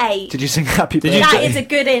 108. Did you sing Happy Did you- Birthday? That is a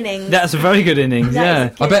good innings. That's a very good innings, That yeah.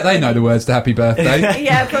 is a I good bet they know the words to Happy Birthday.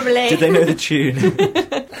 Yeah, probably. Did they know the tune?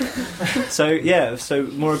 So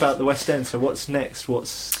more about the West End. So what's next?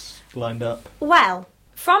 What's lined up? Well,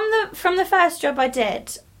 from the first job I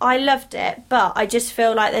did, I loved it, but I just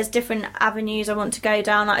feel like there's different avenues I want to go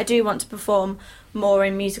down. Like I do want to perform more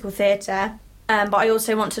in musical theatre, but I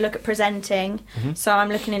also want to look at presenting. Mhm. So I'm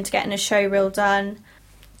looking into getting a show reel done,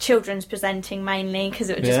 children's presenting mainly, because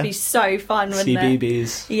it would just Yeah. be so fun, wouldn't it?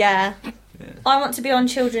 CBBS. Yeah. Yeah. I want to be on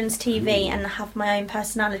children's TV and have my own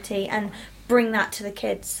personality and bring that to the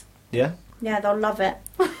kids. Yeah. Yeah, they'll love it.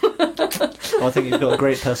 Well, I think you've got a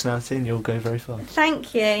great personality, and you'll go very far.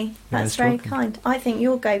 Thank you. That's most very welcome. kind. I think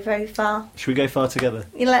you'll go very far. Should we go far together?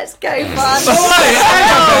 Let's go far.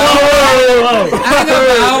 Hang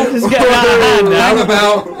about. Let's get out of hand now. Hang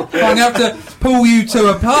about. I'm going to have to pull you two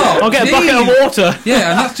apart. I'll get a bucket of Jeez. water.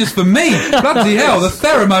 Yeah, and that's just for me. Bloody hell, the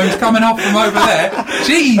pheromones coming off from over there.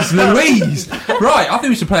 Jeez Louise. Right, I think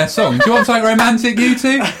we should play a song. Do you want something romantic, you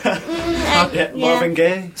two? Marvin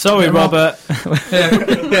Gaye. Sorry, Robert.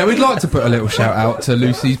 Yeah, we'd like to put a little shout out to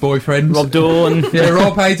Lucy's boyfriend. Rob Dawn. Yeah,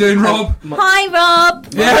 Rob, how you doing, Rob? Hi, Rob.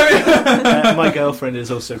 Yeah. My girlfriend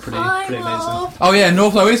is also pretty amazing. Oh yeah,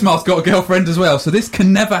 Northlow Ismar's got a girlfriend as well, so this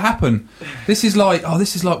can never happen. This is like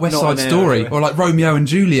West Side Story, or like Romeo and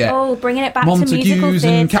Juliet. Oh, bringing it back to musical Montagues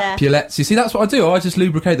and theatre. Capulets. You see, that's what I do. I just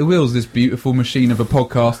lubricate the wheels of this beautiful machine of a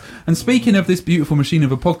podcast. And speaking of this beautiful machine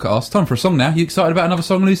of a podcast, time for a song now. You excited about another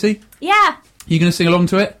song, Lucy? Yeah. You going to sing along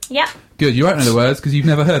to it? Yeah. Good, you won't know the words because you've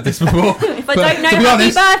never heard this before. If I don't know to be happy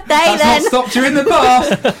honest, birthday, that's then. not stopped you in the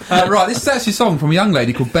past. Right, this is actually a song from a young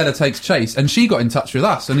lady called Bela Takes Chase, and she got in touch with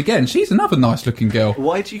us. And again, she's another nice-looking girl.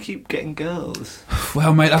 Why do you keep getting girls?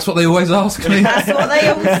 Well, mate, that's what they always ask me. That's what they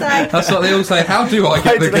all say. That's what they all say. How do I Why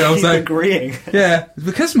get the do they girls? keep agreeing? Yeah,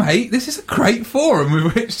 because, mate, this is a great forum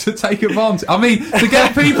with which to take advantage. I mean, to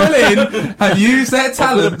get people in and use their I've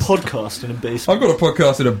talent. got a podcast in a basement. I've got a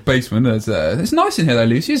podcast in a basement. It's nice in here, though,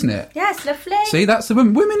 Lucy, isn't it? Yeah, it's lovely. See, that's the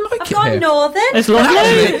women like I've it gone here. northern. It's lovely.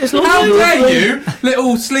 Actually, It's lovely. how dare you,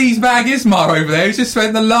 little sleazebag Ismar over there, who's just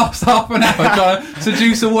spent the last half an hour trying to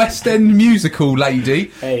seduce a West End musical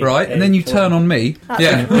lady, right? And then you turn on me.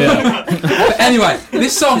 Yeah. But anyway,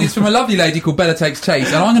 this song is from a lovely lady called Bela Takes Chase,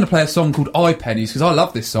 and I'm going to play a song called Eye Pennies because I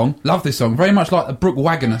love this song. Love this song. Very much like the Brooke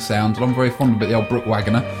Waggoner sound, and I'm very fond of it, the old Brooke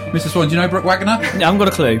Waggoner. Mr. Swan, do you know Brooke Waggoner? I haven't got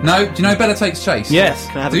a clue. No? Do you know Bela Takes Chase? Yes.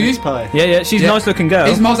 Can I have Do a you? mince pie? Yeah, she's a nice looking girl.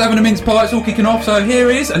 Ismar's having a mince pie, it's all kicking off, so here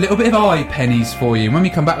is a little bit of eye pennies for you. When we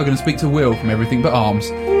come back, we're going to speak to Will from Everything But Arms.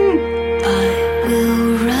 I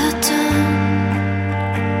will return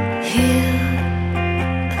here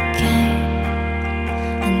again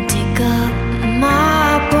and dig up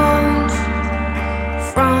my bones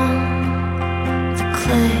from the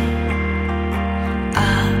clay. I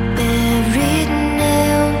buried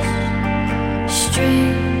nails,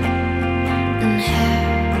 string and hair,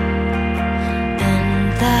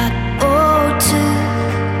 and that old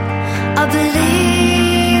tooth I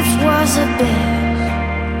believe was a bear.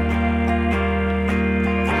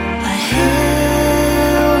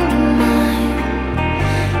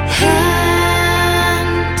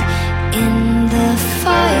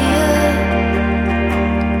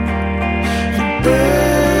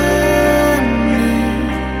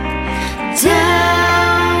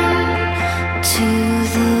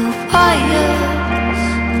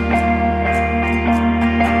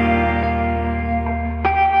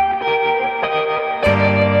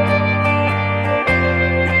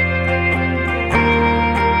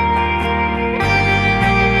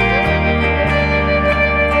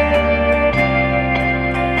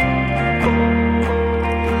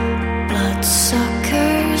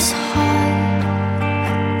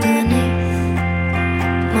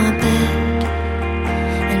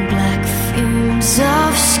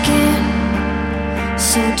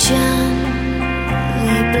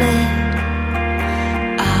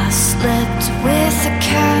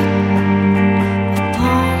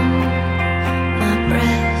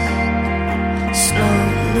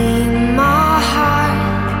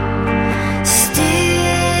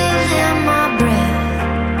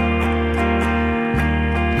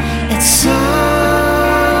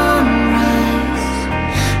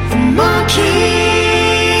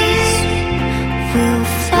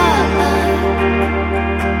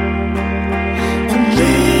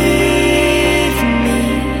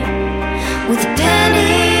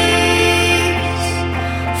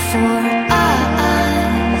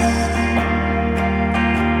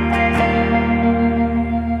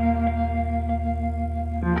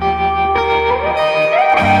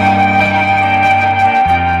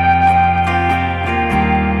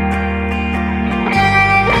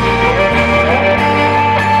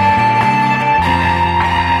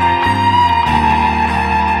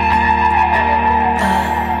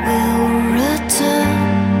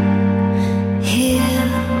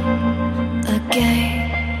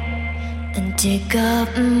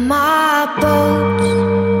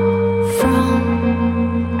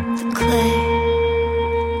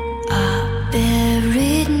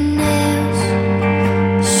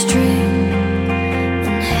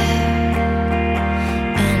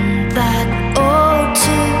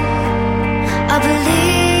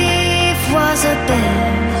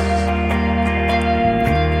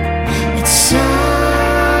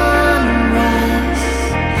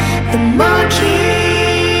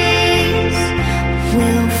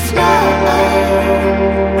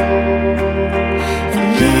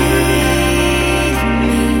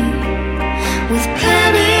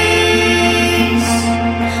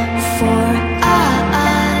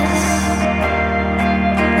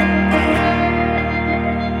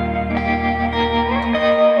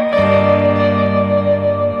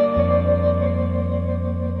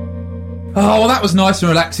 Oh, well, that was nice and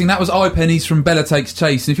relaxing. That was Eye Pennies from Bela Takes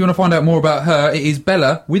Chase. And if you want to find out more about her, it is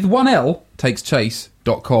Bela, with one L,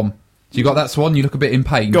 takeschase.com. So you got that, Swan? You look a bit in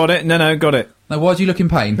pain. Got it. No, got it. No, why do you look in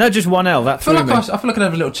pain? No, just one L. That I feel threw me. like I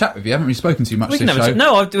have a little chat with you. I haven't really spoken to you much this show.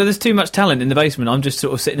 Well, there's too much talent in the basement. I'm just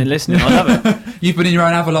sort of sitting and listening. I love it. You've been in your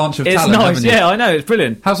own avalanche of It's talent, nice. haven't you? Yeah, I know. It's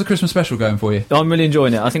brilliant. How's the Christmas special going for you? I'm really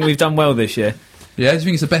enjoying it. I think we've done well this year. Yeah, do you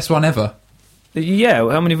think it's the best one ever? Yeah.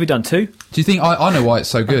 How many have we done? 2? Do you think... I know why it's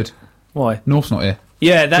so good. Why? North's not here.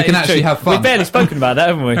 Yeah, that We can is actually true. have fun. We've barely spoken about that,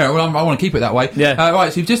 haven't we? Yeah, well, I want to keep it that way. Yeah.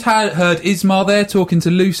 Right, so you've just heard Ismar there talking to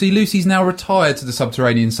Lucy. Lucy's now retired to the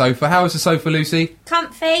subterranean sofa. How is the sofa, Lucy?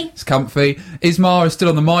 Comfy. It's comfy. Ismar is still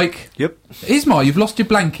on the mic. Yep. Ismar, you've lost your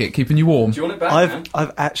blanket, keeping you warm. Do you want it back, man?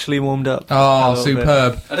 I've actually warmed up. Oh, a little bit.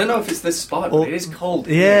 superb. I don't know if it's this spot, but it is cold.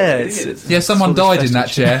 Yeah, Yeah, someone sort of died in that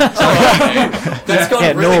festive chair. That's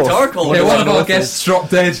got really north. dark all Yeah, over one of the our north. guests dropped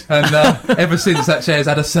dead, and ever since that chair's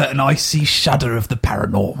had a certain icy shudder of the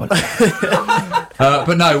paranormal.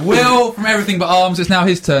 But no, Will from Everything But Arms, it's now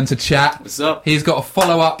his turn to chat. What's up? He's got to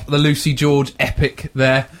follow up the Lucy George epic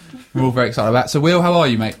there. We're all very excited about it. So, Will, how are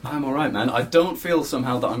you, mate? I'm alright, man. I don't feel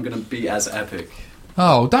somehow that I'm going to be as epic.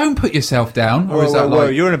 Oh, don't put yourself down. Or is that Whoa,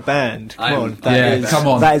 like... you're in a band. Come on. That come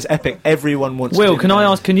on. That is epic. Everyone wants Will, to be can in a I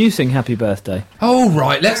band. ask, can you sing Happy Birthday? Oh,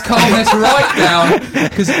 right, let's calm this right down.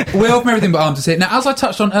 Because Will from Everything But Arms is here. Now, as I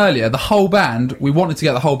touched on earlier, the whole band, we wanted to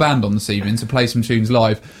get the whole band on this evening to play some tunes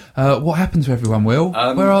live. What happened to everyone, Will?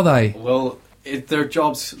 Where are they? Well, their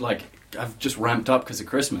jobs, have just ramped up because of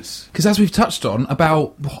Christmas. Because as we've touched on,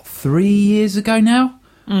 about, 3 years ago now?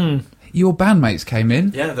 Your bandmates came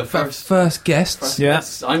in. Yeah, the first guests. Yeah.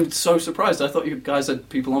 I'm so surprised. I thought you guys had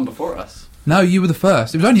people on before us. No, you were the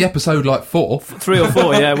first. It was only episode 4. 3 or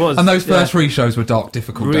 4, yeah, it was. And those first Yeah. 3 shows were dark,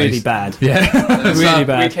 difficult Really days. bad. Yeah. Really We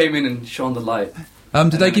bad. came in and shone the light.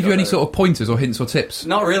 Did they then give we you any got sort of pointers or hints or tips?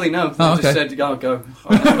 Not really, no. They Oh, just okay. said, go.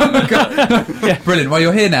 Brilliant. Well,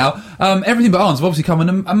 you're here now. Everything But Arms have obviously come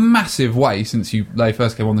in a massive way since they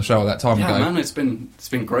first came on the show that time Yeah, ago. man, it's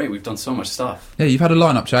been great. We've done so much stuff. Yeah, you've had a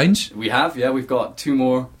lineup change. We have, yeah. We've got 2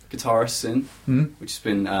 more guitarists in, which has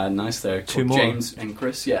been nice there. 2 more? James and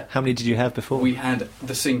Chris, yeah. How many did you have before? We had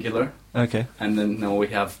the singular, Okay. and then now we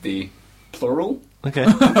have the plural. Okay.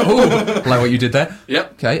 Like what you did there.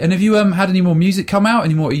 Yep. Okay, and have you had any more music come out?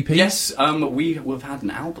 Any more EPs? Yes, we've had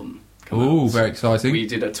an album come Ooh, out. very exciting. We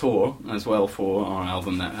did a tour as well for our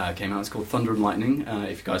album that came out. It's called Thunder and Lightning.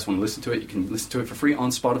 If you guys want to listen to it, you can listen to it for free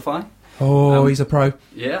on Spotify. Oh, he's a pro.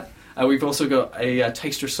 Yeah. We've also got a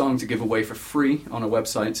taster song to give away for free on our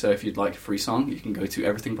website. So if you'd like a free song, you can go to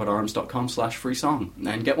everythingbutarms.com/free song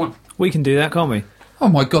and get one. We can do that, can't we? Oh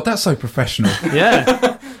my god, that's so professional.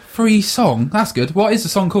 Yeah. Free song, that's good. What is the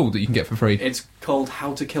song called that you can get for free? It's called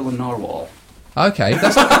How to Kill a Narwhal. Okay, isn't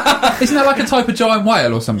that like a type of giant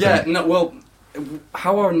whale or something? Yeah, no, well,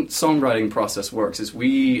 how our songwriting process works is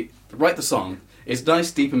we write the song, it's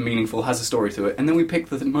nice, deep and meaningful, has a story to it, and then we pick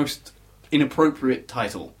the most inappropriate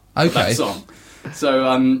title for Okay. that song.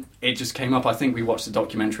 So it just came up, I think we watched a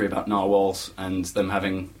documentary about narwhals and them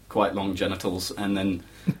having quite long genitals, and then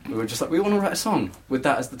we were just like, we want to write a song with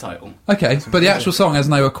that as the title. Okay, but the actual song has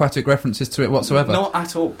no aquatic references to it whatsoever. Not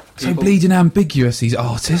at all. So bleeding ambiguous, these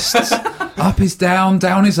artists. Up is down,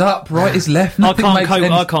 down is up, right is left. I Nothing can't makes cope.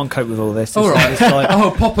 any... I can't cope with all this. All right. It's like,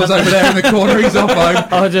 Oh, Popper's over there in the corner. He's off home.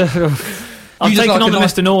 I've just taken like on a the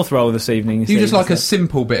nice- Mr. North role this evening. You see, just like a so-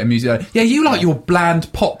 simple bit of music. Yeah, you like your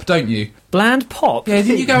bland pop, don't you? bland pop. Yeah,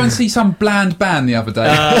 didn't you go and see some bland band the other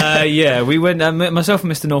day? Yeah, we went. Myself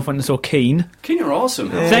and Mr. North went and saw Keen. Keen, you're awesome.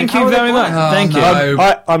 Thank How you are they very much. playing? Oh, Thank you.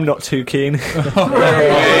 no. I'm not too keen.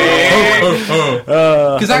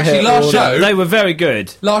 Because actually, last show, They were very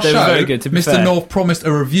good. last they show, were very good. To be Mr. fair. North promised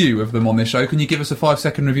a review of them on this show. Can you give us a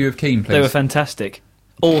 5-second review of Keen, please? They were fantastic.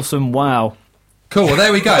 Awesome. Wow. Cool, well,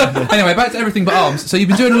 there we go. Anyway, back to Everything But Arms. So you've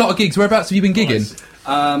been doing a lot of gigs. Whereabouts have you been gigging?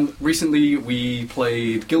 Recently, we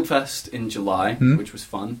played Guildfest in July, which was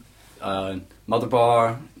fun. Mother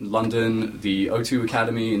Bar, London, the O2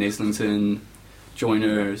 Academy in Islington,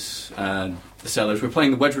 Joiners, the Cellars. We're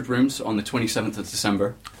playing the Wedgwood Rooms on the 27th of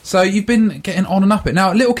December. So you've been getting on and up it.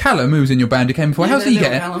 Now, little Callum, who's in your band, who came before, Yeah, how's he little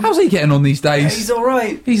getting? Callum. How's he getting on these Yeah, days? he's all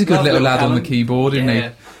right. He's a good Love little lad on the Callum. keyboard, isn't Yeah.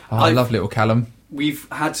 he? Oh, I love little Callum. We've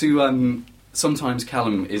had to... sometimes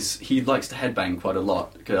Callum he likes to headbang quite a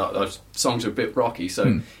lot because our songs are a bit rocky, so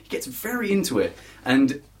he gets very into it.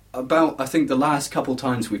 And I think the last couple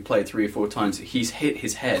times we've played, 3 or 4 times, he's hit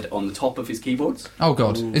his head on the top of his keyboards. Oh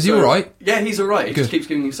God, is he all right? Yeah, he's all right. He Good. just keeps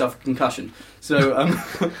giving himself a concussion. So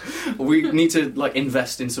we need to like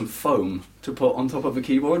invest in some foam to put on top of a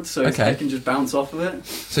keyboard, so his head can just bounce off of it.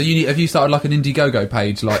 So have you started like an Indiegogo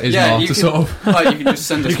page like Ismar to sort of? You can just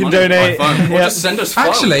send us You can money donate. by phone, or just send us foam.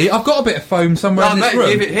 Actually, I've got a bit of foam somewhere in this room.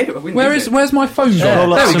 Give it here. Where's my foam gone?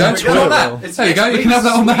 roll up There we go. some There Twitter. we go. You can have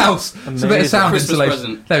that on the house. It's a bit of sound Christmas insulation.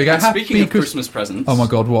 present. There we go. And speaking of Christmas presents, Oh my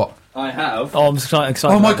God, what? I have. Oh, I'm excited.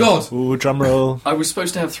 Oh my God. Ooh, drum roll. I was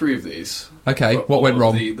supposed to have 3 of these. Okay, for what went all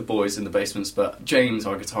of wrong? The boys in the basements, but James,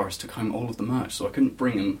 our guitarist, took home all of the merch, so I couldn't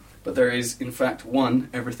bring him. But there is, in fact, one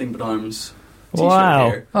Everything But Arms t-shirt Wow.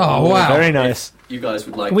 here. Oh wow. Very nice. You guys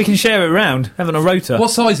would like. We can share it around. Have it on a rotor.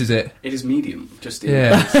 What size is it? It is medium. Just in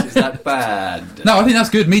Yeah. case. Is that bad? No, I think that's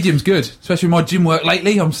good. Medium's good, especially with my gym work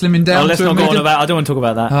lately. I'm slimming down. Oh, let's to a not go on medium. about. I don't want to talk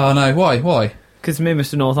about that Oh no, why? because me and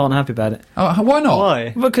Mr. North aren't happy about it. Oh, why not? Why?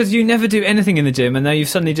 Because you never do anything in the gym, and now you've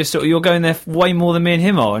suddenly just you're going there way more than me and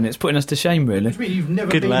him are, and it's putting us to shame, really. What do you mean you've never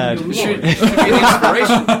Good been lad. in your Should, life? should be an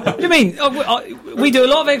inspiration. What do you mean? We do a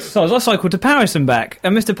lot of exercise. I cycled to Paris and back,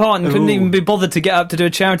 and Mr. Parton couldn't Ooh. even be bothered to get up to do a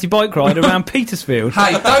charity bike ride around Petersfield.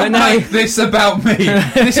 Hey, don't And now- make this about me.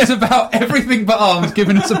 This is about Everything But Arms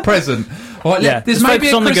giving us a present. All right, Yeah, this let's may be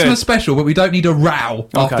focus a on the Christmas good. special, but we don't need a row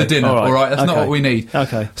after dinner. All right, that's not okay. what we need.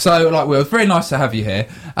 Okay. So, like, Will, it's very nice to have you here.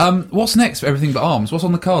 What's next for Everything But Arms? What's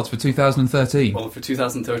on the cards for 2013? Well, for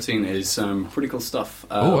 2013 is some pretty cool stuff.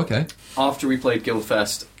 Oh, okay. After we played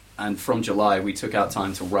Guildfest, and from July, we took out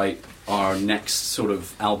time to write our next sort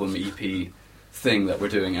of album EP thing that we're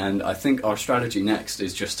doing, and I think our strategy next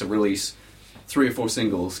is just to release 3 or 4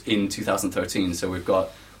 singles in 2013. So we've got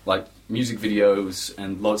like music videos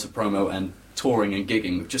and lots of promo and touring and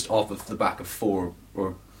gigging just off of the back of 4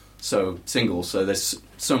 or so singles. So there's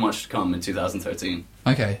so much to come in 2013.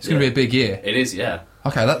 Okay, it's going to be a big year. It is, yeah.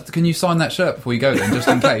 Okay, can you sign that shirt before you go then, just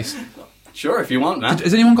in case? Sure, if you want, man.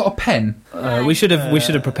 Has anyone got a pen? We should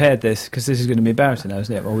have prepared this because this is going to be embarrassing, now,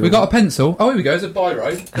 isn't it? Well, We got a pencil. Oh, here we go. There's a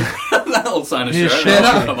biro. That'll sign a Yeah, shirt. sure. That'll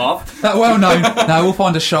Yeah, that- come off. That well known. No, we'll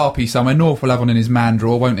find a Sharpie somewhere. North will have one in his man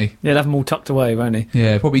drawer, won't he? Yeah, he'll have them all tucked away, won't he?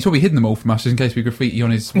 Yeah, he's probably hidden them all from us just in case we graffiti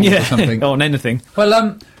on his wall or something. on anything.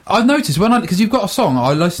 Well, I've noticed because you've got a song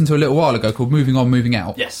I listened to a little while ago called "Moving On, Moving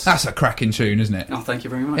Out." Yes. That's a cracking tune, isn't it? Oh, thank you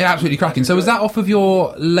very much. Yeah, absolutely cracking. So was that off of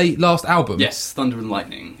your last album? Yes, Thunder and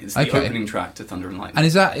Lightning. It's the Okay. opening track to Thunder and Lightning. And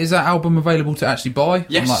is that album available to actually buy?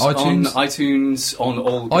 Yes, on like iTunes. on iTunes, on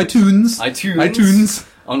all good, iTunes.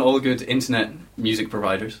 on all good internet music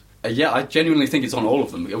providers. Yeah, I genuinely think it's on all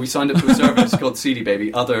of them. We signed up to a service called CD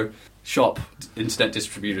Baby. Other shop internet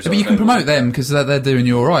distributors. Yeah, but you can promote them because they're doing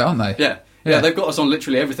you all right, aren't they? Yeah. Yeah, they've got us on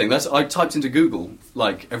literally everything. I typed into Google,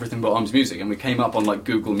 like, Everything But Arms Music, and we came up on, like,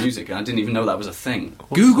 Google Music, and I didn't even know that was a thing.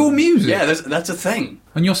 Google Music. Yeah, that's a thing.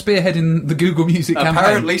 And you're spearheading the Google Music campaign.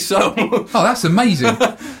 Apparently so. Oh, that's amazing.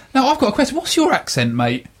 Now I've got a question. What's your accent,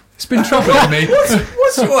 mate? It's been troubling me.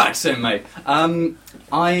 What's your accent, mate?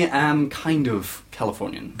 I am kind of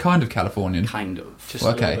Californian. Kind of Californian. Kind of. Just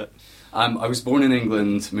Well, a little okay. bit. I was born in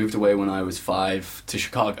England, moved away when I was 5 to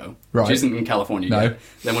Chicago, Right. which isn't in California No. yet.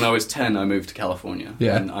 Then when I was 10, I moved to California.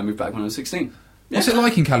 Yeah. And I moved back when I was 16. What's it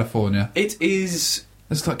like in California? It is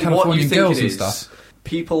There's like what you Californian think girls it and is. stuff.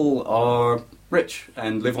 People are rich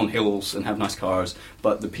and live on hills and have nice cars,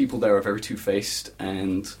 but the people there are very two-faced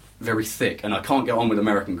and very thick, and I can't get on with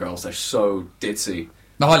American girls. They're so ditzy.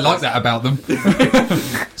 No, I like that about them.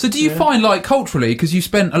 So do you find, like, culturally, because you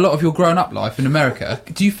spent a lot of your grown-up life in America,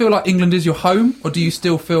 do you feel like England is your home, or do you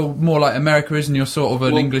still feel more like America is and you're sort of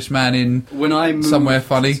an Well, Englishman in When I moved, somewhere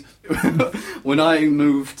funny? When I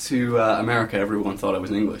moved to America, everyone thought I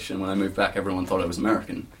was English, and when I moved back, everyone thought I was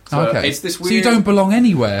American. So Okay. it's this weird... So you don't belong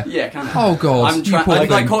anywhere? Yeah, kind of. Oh, God. I'm you poor like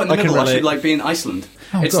thing. caught in the I can middle. I should relate. like be in Iceland.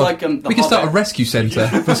 Oh, It's God. like the we can start a Hobbit. rescue centre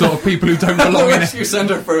for sort of people who don't A belong in it. rescue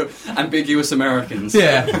centre for ambiguous Americans.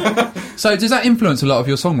 Yeah. So does that influence a lot of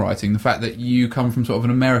your songwriting, the fact that you come from sort of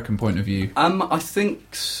an American point of view? I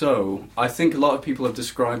think so. I think a lot of people have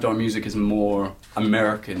described our music as more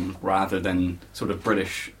American rather than sort of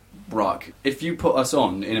British rock. If you put us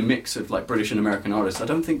on in a mix of like British and American artists, I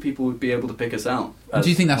don't think people would be able to pick us out. Do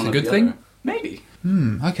you think that's one a or good the thing? other. Maybe.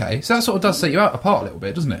 Okay. So that sort of does set you out apart a little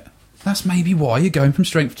bit, doesn't it? That's maybe why you're going from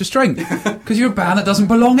strength to strength. Because you're a band that doesn't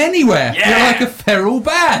belong anywhere. Yeah. You're like a feral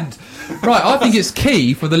band. Right, I think it's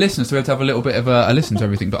key for the listeners to be able to have a little bit of a listen to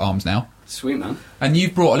Everything But Arms now. Sweet, man. And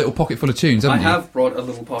you've brought a little pocket full of tunes, haven't I you? have brought a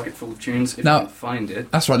little pocket full of tunes if Now- I can find it.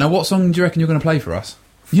 That's right. Now, what song do you reckon you're going to play for us?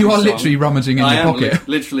 You are Song. literally rummaging in I your am pocket.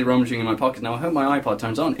 literally rummaging in my pocket. Now, I hope my iPod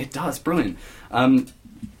turns on. It does. Brilliant.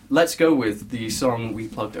 let's go with the song we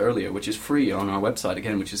plugged earlier, which is free on our website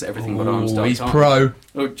again, which is everythinbutarms.com. He's pro.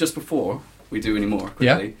 Oh, just before we do any more,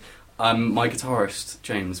 quickly. My guitarist,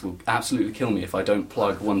 James, will absolutely kill me if I don't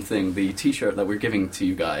plug one thing. The t-shirt that we're giving to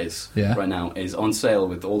you guys right now is on sale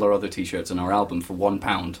with all our other t-shirts and our album for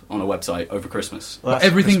 £1 on our website over Christmas. Well,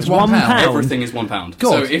 everything's £1? Everything is £1.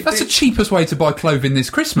 God, so that's the cheapest way to buy clothing this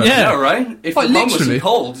Christmas. Yeah, right? If like, your mum literally wasn't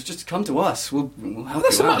cold, just come to us. We'll help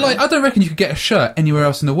you out. Like, I don't reckon you could get a shirt anywhere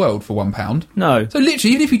else in the world for £1. No. So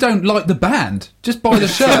literally, even if you don't like the band, just buy the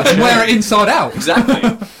shirt and wear it inside out. Exactly.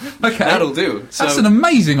 Okay. That'll do. So that's an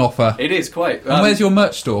amazing offer. It is quite. And where's your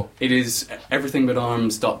merch store? It is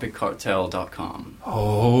everythingbutarms.bigcartel.com.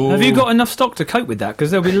 Oh. Have you got enough stock to cope with that?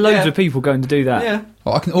 Because there'll be loads of people going to do that. Yeah.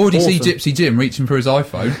 Oh, I can already see Gypsy Jim reaching for his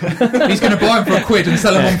iPhone. He's going to buy them for £1 and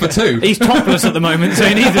sell them on for £2. He's topless at the moment, so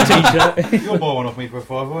he needs a t-shirt. You'll buy one off me for a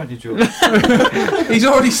 £5, won't you, George? He's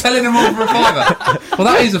already selling them all for £5. Well,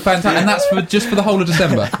 that is a fantastic... And that's just for the whole of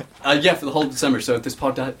December? Yeah, for the whole of December. So if the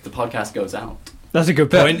podcast goes out... That's a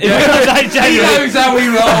good point. He knows how we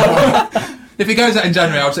roll. If it goes out in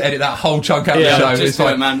January, I'll just edit that whole chunk out of the show. Just do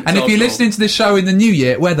it, man. And if you're listening to this show in the new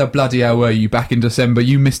year, where the bloody hell were you back in December?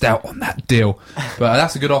 You missed out on that deal. But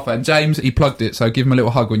that's a good offer. And James, he plugged it, so give him a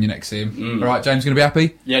little hug when you next see him. All right, James going to be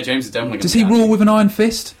happy? Yeah, James is definitely going to Does be happy. he rule with an iron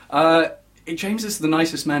fist? James is the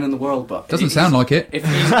nicest man in the world, but... Doesn't sound like it. If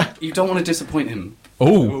you don't want to disappoint him.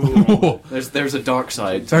 Oh. There's a dark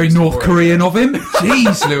side. Very North Korean of him.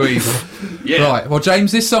 Jeez, Louise. Yeah. Right, well,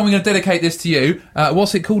 James, this song, we're going to dedicate this to you.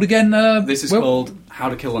 What's it called again? This is called How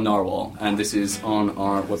to Kill a Narwhal, and this is on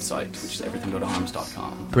our website, which is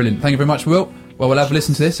everythingbutarms.com. Brilliant. Thank you very much, Will. Well, we'll have a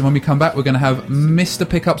listen to this, and when we come back, we're going to have Mr.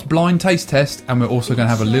 Pickup's blind taste test, and we're also going to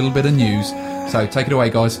have a little bit of news. So take it away,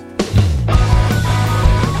 guys.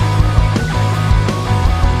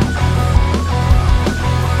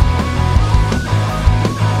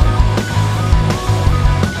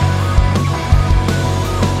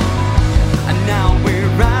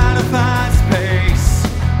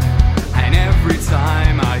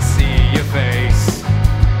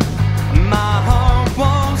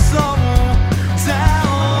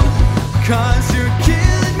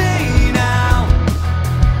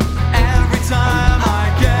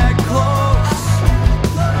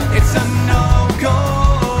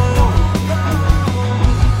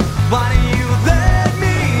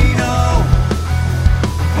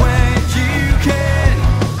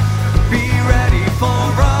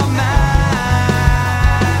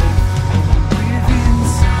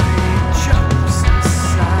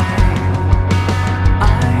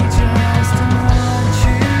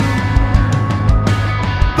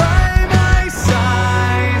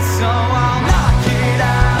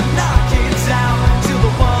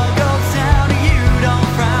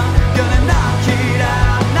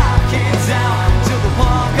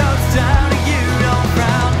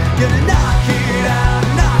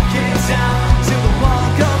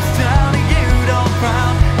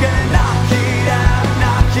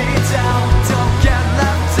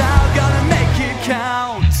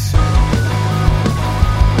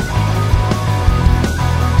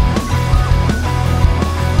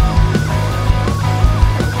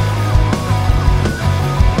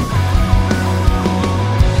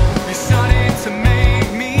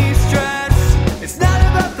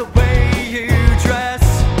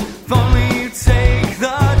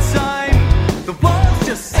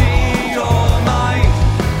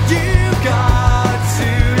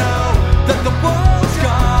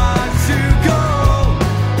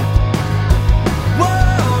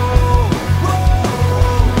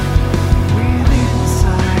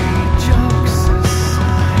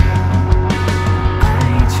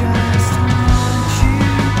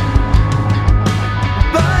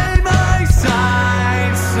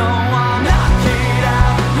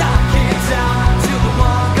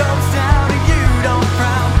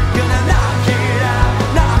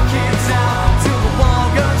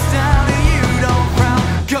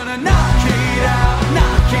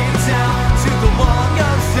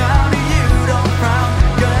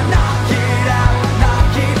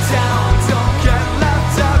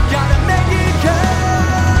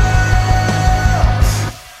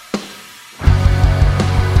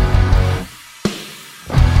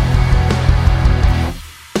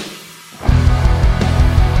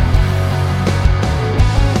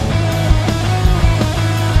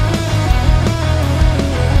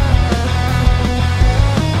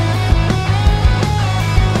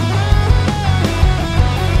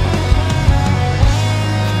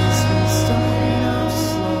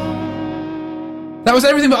 That was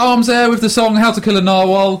Everything But Arms there with the song How to Kill a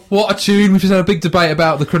Narwhal. What a tune. We've just had a big debate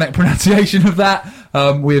about the correct pronunciation of that.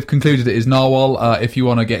 We have concluded it is narwhal. If you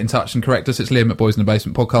want to get in touch and correct us, it's Liam at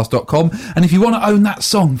boysinthebasementpodcast.com. And if you want to own that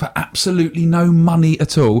song for absolutely no money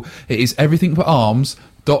at all, it is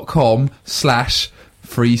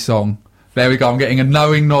everythingforarms.com/free song. There we go. I'm getting a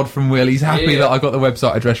knowing nod from Will. He's happy that I got the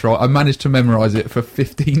website address right. I managed to memorise it for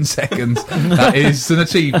 15 seconds. That is an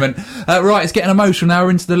achievement. Right, it's getting emotional now.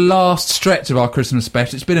 We're into the last stretch of our Christmas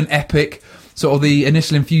special. It's been an epic. Sort of the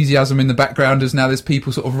initial enthusiasm in the background as now there's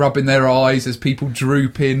people sort of rubbing their eyes, there's people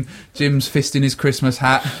drooping, Jim's fisting his Christmas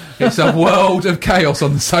hat. It's a world of chaos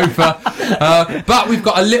on the sofa. But we've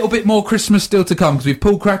got a little bit more Christmas still to come because we've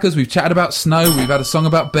pulled crackers, we've chatted about snow, we've had a song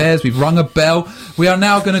about bears, we've rung a bell. We are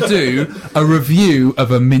now going to do a review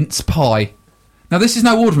of a mince pie. Now this is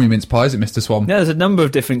no ordinary mince pie, is it, Mr. Swan? Yeah, there's a number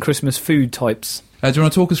of different Christmas food types. Do you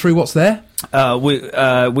want to talk us through what's there?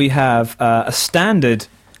 We have a standard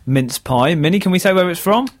mince pie. Minnie, can we say where it's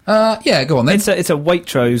from? Yeah, go on then. It's a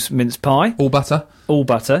Waitrose mince pie. All butter. All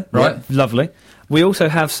butter. Right. Yeah, lovely. We also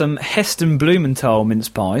have some Heston Blumenthal mince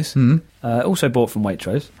pies, also bought from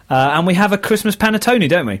Waitrose. And we have a Christmas panettone,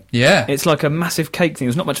 don't we? Yeah. It's like a massive cake thing.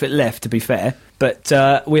 There's not much of it left, to be fair. But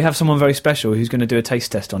we have someone very special who's going to do a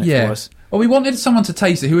taste test on it for us. Well, we wanted someone to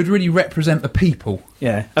taste it who would really represent the people.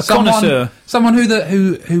 Yeah, a connoisseur. Someone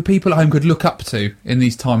who people at home could look up to in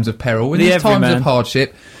these times of peril, in these times of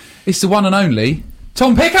hardship. It's the one and only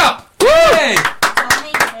Tom Pickup! Yay!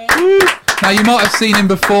 Now, you might have seen him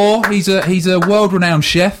before. He's a world-renowned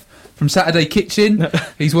chef from Saturday Kitchen.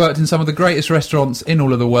 He's worked in some of the greatest restaurants in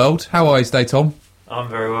all of the world. How are you today, Tom? I'm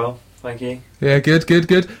very well, thank you. Yeah,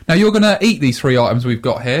 good. Now, you're going to eat these 3 items we've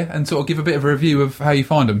got here and sort of give a bit of a review of how you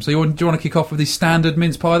find them. So do you want to kick off with this standard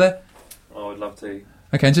mince pie there? I would love to.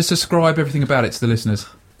 Okay, and just describe everything about it to the listeners.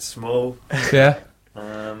 Small. Yeah.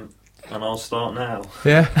 And I'll start now.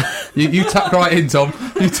 Yeah. You tuck right in, Tom.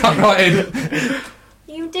 You tuck right in.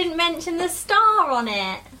 You didn't mention the star on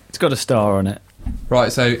it. It's got a star on it.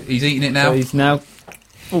 Right, so he's eating it now. So he's now...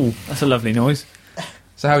 Ooh, that's a lovely noise.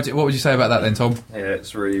 So what would you say about that then, Tom? Yeah,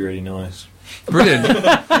 it's really, really nice. Brilliant.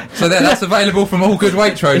 So that's available from all good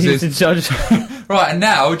Waitroses. He's in charge. Right, and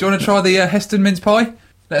now, do you want to try the Heston mince pie?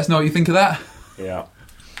 Let us know what you think of that. Yeah.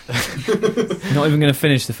 Not even going to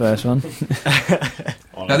finish the first one.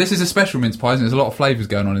 Now, this is a special mince pie, isn't it? There's a lot of flavours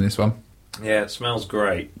going on in this one. Yeah, it smells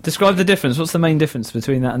great. Describe the difference. What's the main difference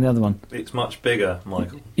between that and the other one? It's much bigger,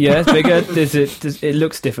 Michael. Yeah, it's bigger. It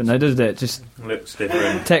looks different though, doesn't it? Just looks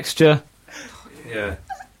different. Texture. Yeah,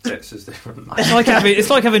 texture's different. It's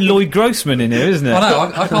like having Lloyd Grossman in here, isn't it? I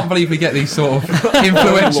know. I can't believe we get these sort of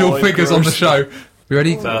influential figures on the show. You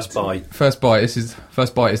ready? First bite. First bite is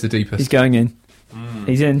the deepest. He's going in.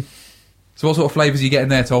 He's in. So what sort of flavours are you getting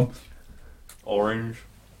there, Tom? Orange.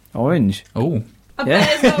 Oh. I bet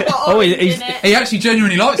it's not got orange in it. He actually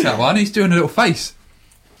genuinely likes that one. He's doing a little face.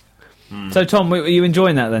 So, Tom, are you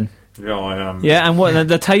enjoying that then? Yeah, I am. Yeah, and what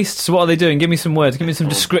the tastes? What are they doing? Give me some words. Give me some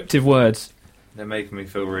descriptive words. They're making me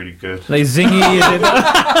feel really good. They zingy.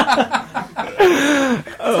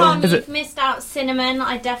 Tom, you've missed out cinnamon.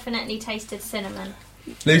 I definitely tasted cinnamon.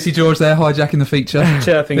 Lucy George there, hijacking the feature.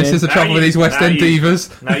 Chirping This in. is the trouble with these West End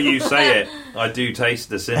divas. Now you say it, I do taste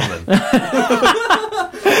the cinnamon.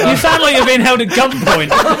 You sound like you're being held at gunpoint.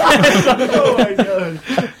 Oh my god.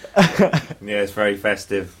 Yeah, it's very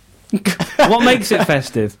festive. What makes it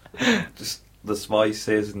festive? Just the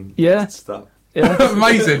spices and stuff. Yeah.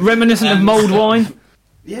 Amazing. Reminiscent of mulled wine.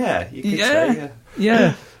 Yeah, you could say,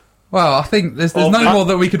 Yeah. Well, I think there's no more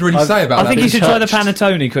that we could really say about that. I think you should try the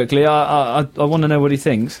panettone quickly. I want to know what he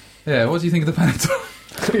thinks. Yeah, what do you think of the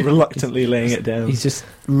panettone? Reluctantly laying it down. He's just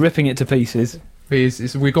ripping it to pieces.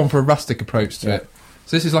 We've gone for a rustic approach to it.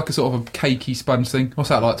 So this is like a sort of a cakey sponge thing. What's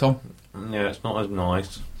that like, Tom? Yeah, it's not as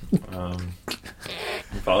nice.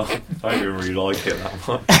 But I don't even really like it that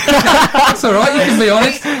much. That's alright, you can be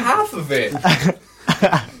honest. Half of it.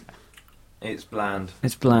 It's bland.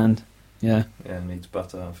 It's bland. Yeah. Yeah, it needs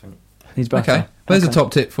butter, I think. Needs butter. Okay, there's a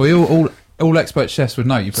top tip for you. All expert chefs would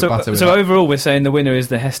know you put butter with So it. overall, we're saying the winner is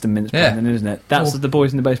the Heston mince pie, then, isn't it? That's the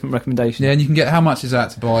Boys in the Basement recommendation. Yeah, and you can get, how much is that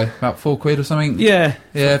to buy? About £4 or something? Yeah.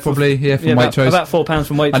 Yeah, probably. Yeah, from Waitrose. About £4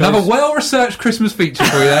 from Waitrose. Another well-researched Christmas feature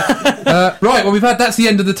for you there. Right, well, that's the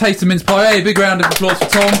end of the taste of mince pie. Hey, big round of applause for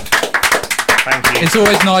Tom. Thank you. It's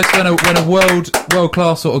always nice when a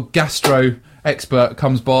world-class sort of gastro expert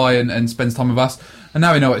comes by and spends time with us. And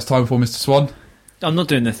now we know what it's time for, Mr. Swan. I'm not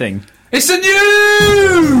doing the thing. It's the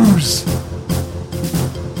news!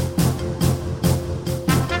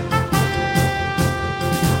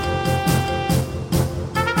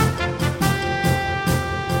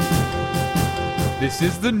 This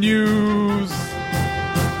is the news.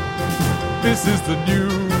 This is the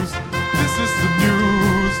news. This is the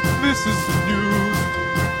news. This is the news.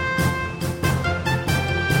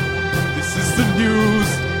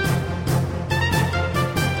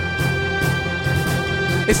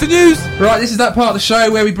 It's the news! Right, this is that part of the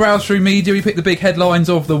show where we browse through media, we pick the big headlines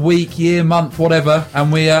of the week, year, month, whatever,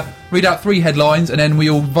 and we read out 3 headlines, and then we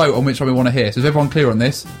all vote on which one we want to hear. So is everyone clear on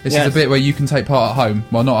this? This is the bit where you can take part at home.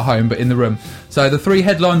 Well, not at home, but in the room. So the 3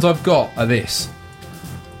 headlines I've got are this.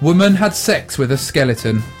 Woman had sex with a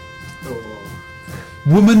skeleton.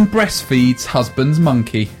 Woman breastfeeds husband's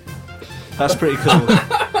monkey. That's pretty cool.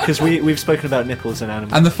 Because we've spoken about nipples and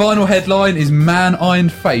animals. And the final headline is man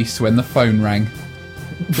ironed face when the phone rang.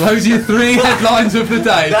 Those are your 3 headlines of the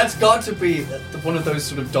day. That's got to be one of those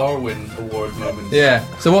sort of Darwin Award moments. Yeah.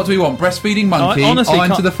 So what do we want? Breastfeeding monkey,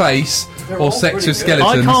 iron to the face, or sex with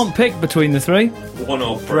skeletons? I can't pick between the 3. One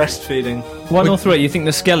or 3. Breastfeeding. 1 or 3. You think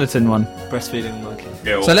the skeleton one? Breastfeeding monkey.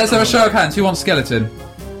 Yeah, so let's have a show of hands. Who wants skeleton?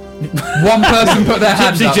 One person put their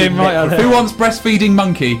hand up. Jim, right out there. Who wants breastfeeding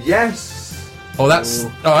monkey? Yes. Oh, that's...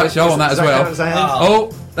 Oh, actually, I want that as well.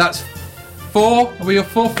 Oh, that's 4. Are we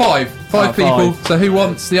 4? 5. 5 people. 5. So who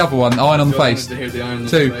wants the other one? Iron on the face.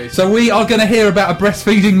 2. So we are going to hear about a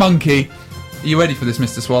breastfeeding monkey. Are you ready for this,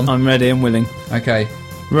 Mr. Swan? I'm ready and willing. Okay.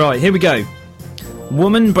 Right, here we go.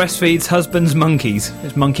 Woman breastfeeds husband's monkeys.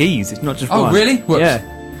 It's monkeys, it's not just one. Oh, really? Whoops. Yeah.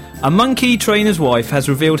 A monkey trainer's wife has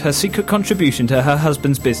revealed her secret contribution to her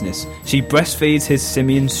husband's business. She breastfeeds his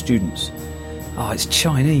simian students. Oh, it's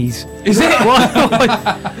Chinese. Is it?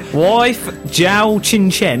 Wife Zhao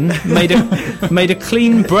Qinchen made a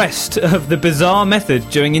clean breast of the bizarre method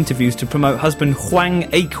during interviews to promote husband Huang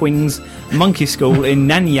Aiqing's monkey school in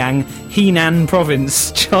Nanyang, Henan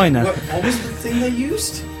province, China. What was the thing they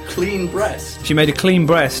used? Clean breast. She made a clean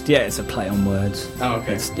breast. Yeah, it's a play on words. Oh,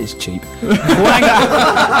 okay. It's cheap.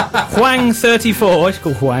 Huang 34, it's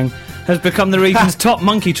called Huang, has become the region's top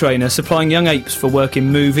monkey trainer, supplying young apes for work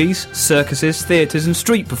in movies, circuses, theatres and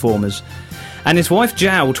street performers. And his wife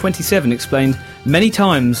Zhao, 27, explained, many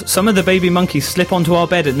times some of the baby monkeys slip onto our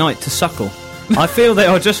bed at night to suckle. I feel they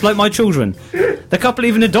are just like my children. The couple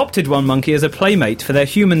even adopted one monkey as a playmate for their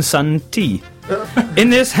human son, T. In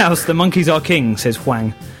this house, the monkeys are king, says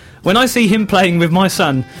Huang. When I see him playing with my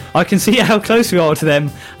son, I can see how close we are to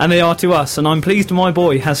them, and they are to us, and I'm pleased my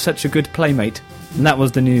boy has such a good playmate. And that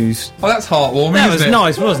was the news. Oh, that's heartwarming, That was isn't it?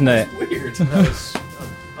 nice, wasn't it? Weird.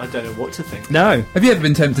 I don't know what to think. No. Have you ever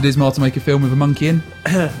been tempted, Ismar, to make a film with a monkey in?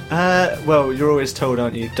 Well, you're always told,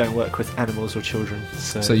 aren't you, don't work with animals or children.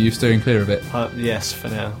 So you're steering clear of it? Yes, for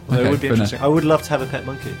now. Okay, It would be for interesting. I would love to have a pet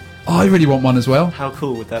monkey. I really want one as well. How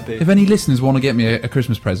cool would that be? If any listeners want to get me a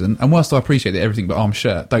Christmas present, and whilst I appreciate the everything but arm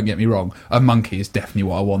shirt, don't get me wrong, a monkey is definitely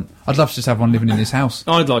what I want. I'd love to just have one living in this house.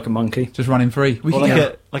 I'd like a monkey. Just running free. We Or can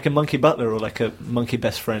get like a monkey butler or like a monkey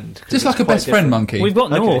best friend. 'Cause just it's like a quite best friend different. monkey. We've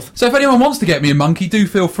got North. So if anyone wants to get me a monkey, do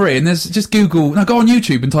feel free. And there's just go on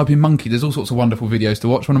YouTube and type in monkey. There's all sorts of wonderful videos to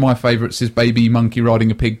watch. One of my favourites is baby monkey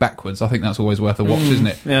riding a pig backwards. I think that's always worth a watch, isn't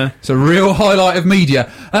it? Yeah. It's a real highlight of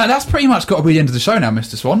media. That's pretty much got to be the end of the show now,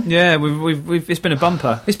 Mr. Swan. Yeah, we've it's been a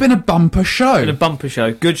bumper. It's been a bumper show. Been a bumper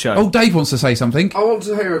show. Good show. Oh, Dave wants to say something. I want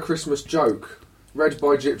to hear a Christmas joke, read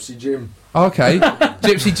by Gypsy Jim. Okay.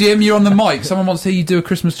 Gypsy Jim, you're on the mic. Someone wants to hear you do a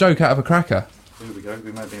Christmas joke out of a cracker. Here we go,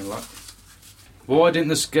 we may be in luck. Why didn't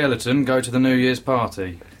the skeleton go to the New Year's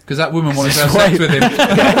party? Because that woman wanted to have sex with him.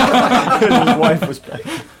 His wife was back.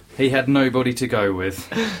 He had nobody to go with.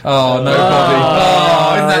 Oh, nobody.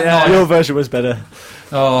 Oh, isn't that nice? Your version was better.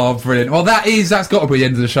 Oh, brilliant. Well, that's got to be the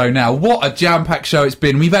end of the show now. What a jam-packed show it's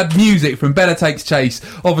been. We've had music from Bela Takes Chase,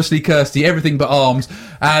 obviously Kirsty, Everything But Arms,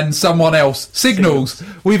 and someone else, Signals.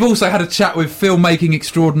 We've also had a chat with filmmaking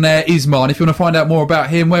extraordinaire Ismar. And if you want to find out more about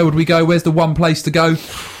him, where would we go? Where's the one place to go?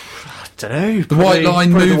 Don't know. The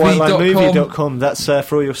whitelinemovie.com. That's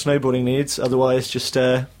for all your snowboarding needs. Otherwise, just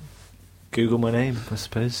Google my name, I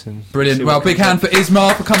suppose. And brilliant. Well, big hand for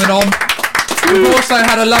Ismar for coming on. We've also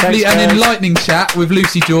had a lovely and enlightening chat with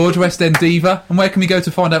Lucy George, West End diva. And where can we go to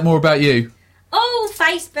find out more about you? Oh,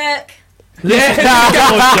 Facebook. Yeah,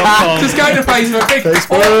 just go to Facebook.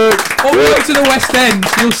 Or go to the West End.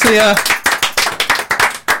 You'll see her.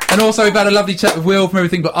 And also we've had a lovely chat with Will from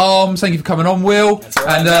Everything But Arms. Thank you for coming on, Will.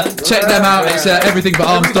 And check them out. It's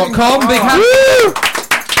everythingutarms.com. Big hand.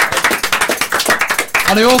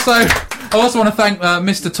 And I also want to thank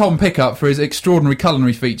Mr. Tom Pickup for his extraordinary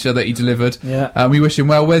culinary feature that he delivered. Yeah. We wish him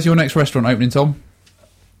well. Where's your next restaurant opening, Tom?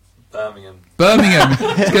 Birmingham.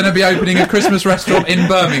 He's going to be opening a Christmas restaurant in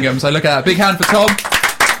Birmingham, so look at that. Big hand for Tom.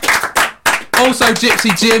 Also,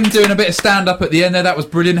 Gypsy Jim doing a bit of stand-up at the end there. That was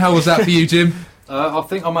brilliant. How was that for you, Jim? I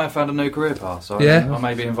think I may have found a new career path, so Yeah. I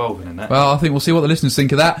may be involved in that. Well, I think we'll see what the listeners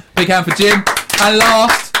think of that. Big hand for Jim. And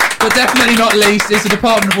last, but definitely not least, is the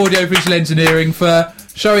Department of Audio Visual Engineering for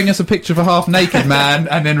showing us a picture of a half-naked man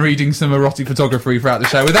and then reading some erotic photography throughout the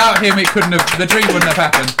show. Without him, the dream wouldn't have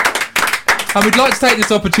happened. And we'd like to take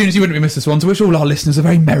this opportunity, wouldn't we, Mr. Swan, to wish all our listeners a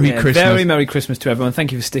very Merry Christmas. Very Merry Christmas to everyone.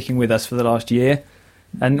 Thank you for sticking with us for the last year.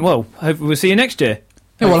 And, well, hope we'll see you next year.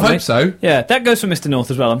 Yeah, well, I hope so. Yeah, that goes for Mr.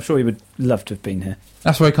 North as well. I'm sure he would love to have been here.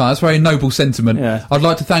 That's very kind. That's very noble sentiment. Yeah. I'd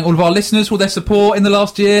like to thank all of our listeners for their support in the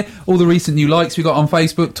last year, all the recent new likes we got on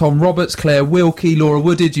Facebook, Tom Roberts, Claire Wilkie, Laura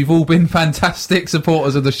Woodage. You've all been fantastic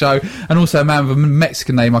supporters of the show, and also a man with a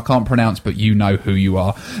Mexican name I can't pronounce, but you know who you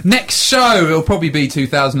are. Next show, it'll probably be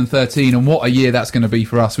 2013, and what a year that's going to be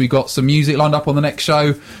for us. We've got some music lined up on the next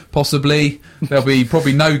show, possibly. There'll be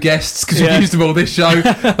probably no guests because we've used them all this show.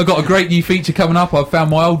 I've got a great new feature coming up. I've found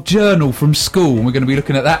my old journal from school, and we're going to be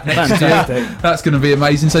looking at that next year. That's going to be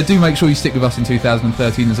amazing. So do make sure you stick with us in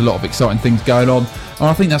 2013. There's a lot of exciting things going on, and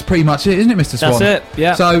I think that's pretty much it, isn't it, Mr. Swan? That's it,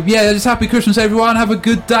 yeah. So yeah, just happy Christmas everyone. Have a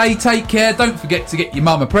good day, take care, don't forget to get your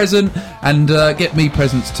mum a present, and get me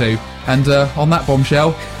presents too. And on that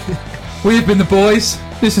bombshell, we have been the boys,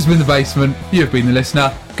 this has been the basement, you have been the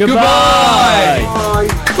listener. Goodbye. Bye.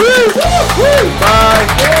 Woo, woo, woo. Bye.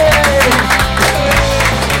 Yay.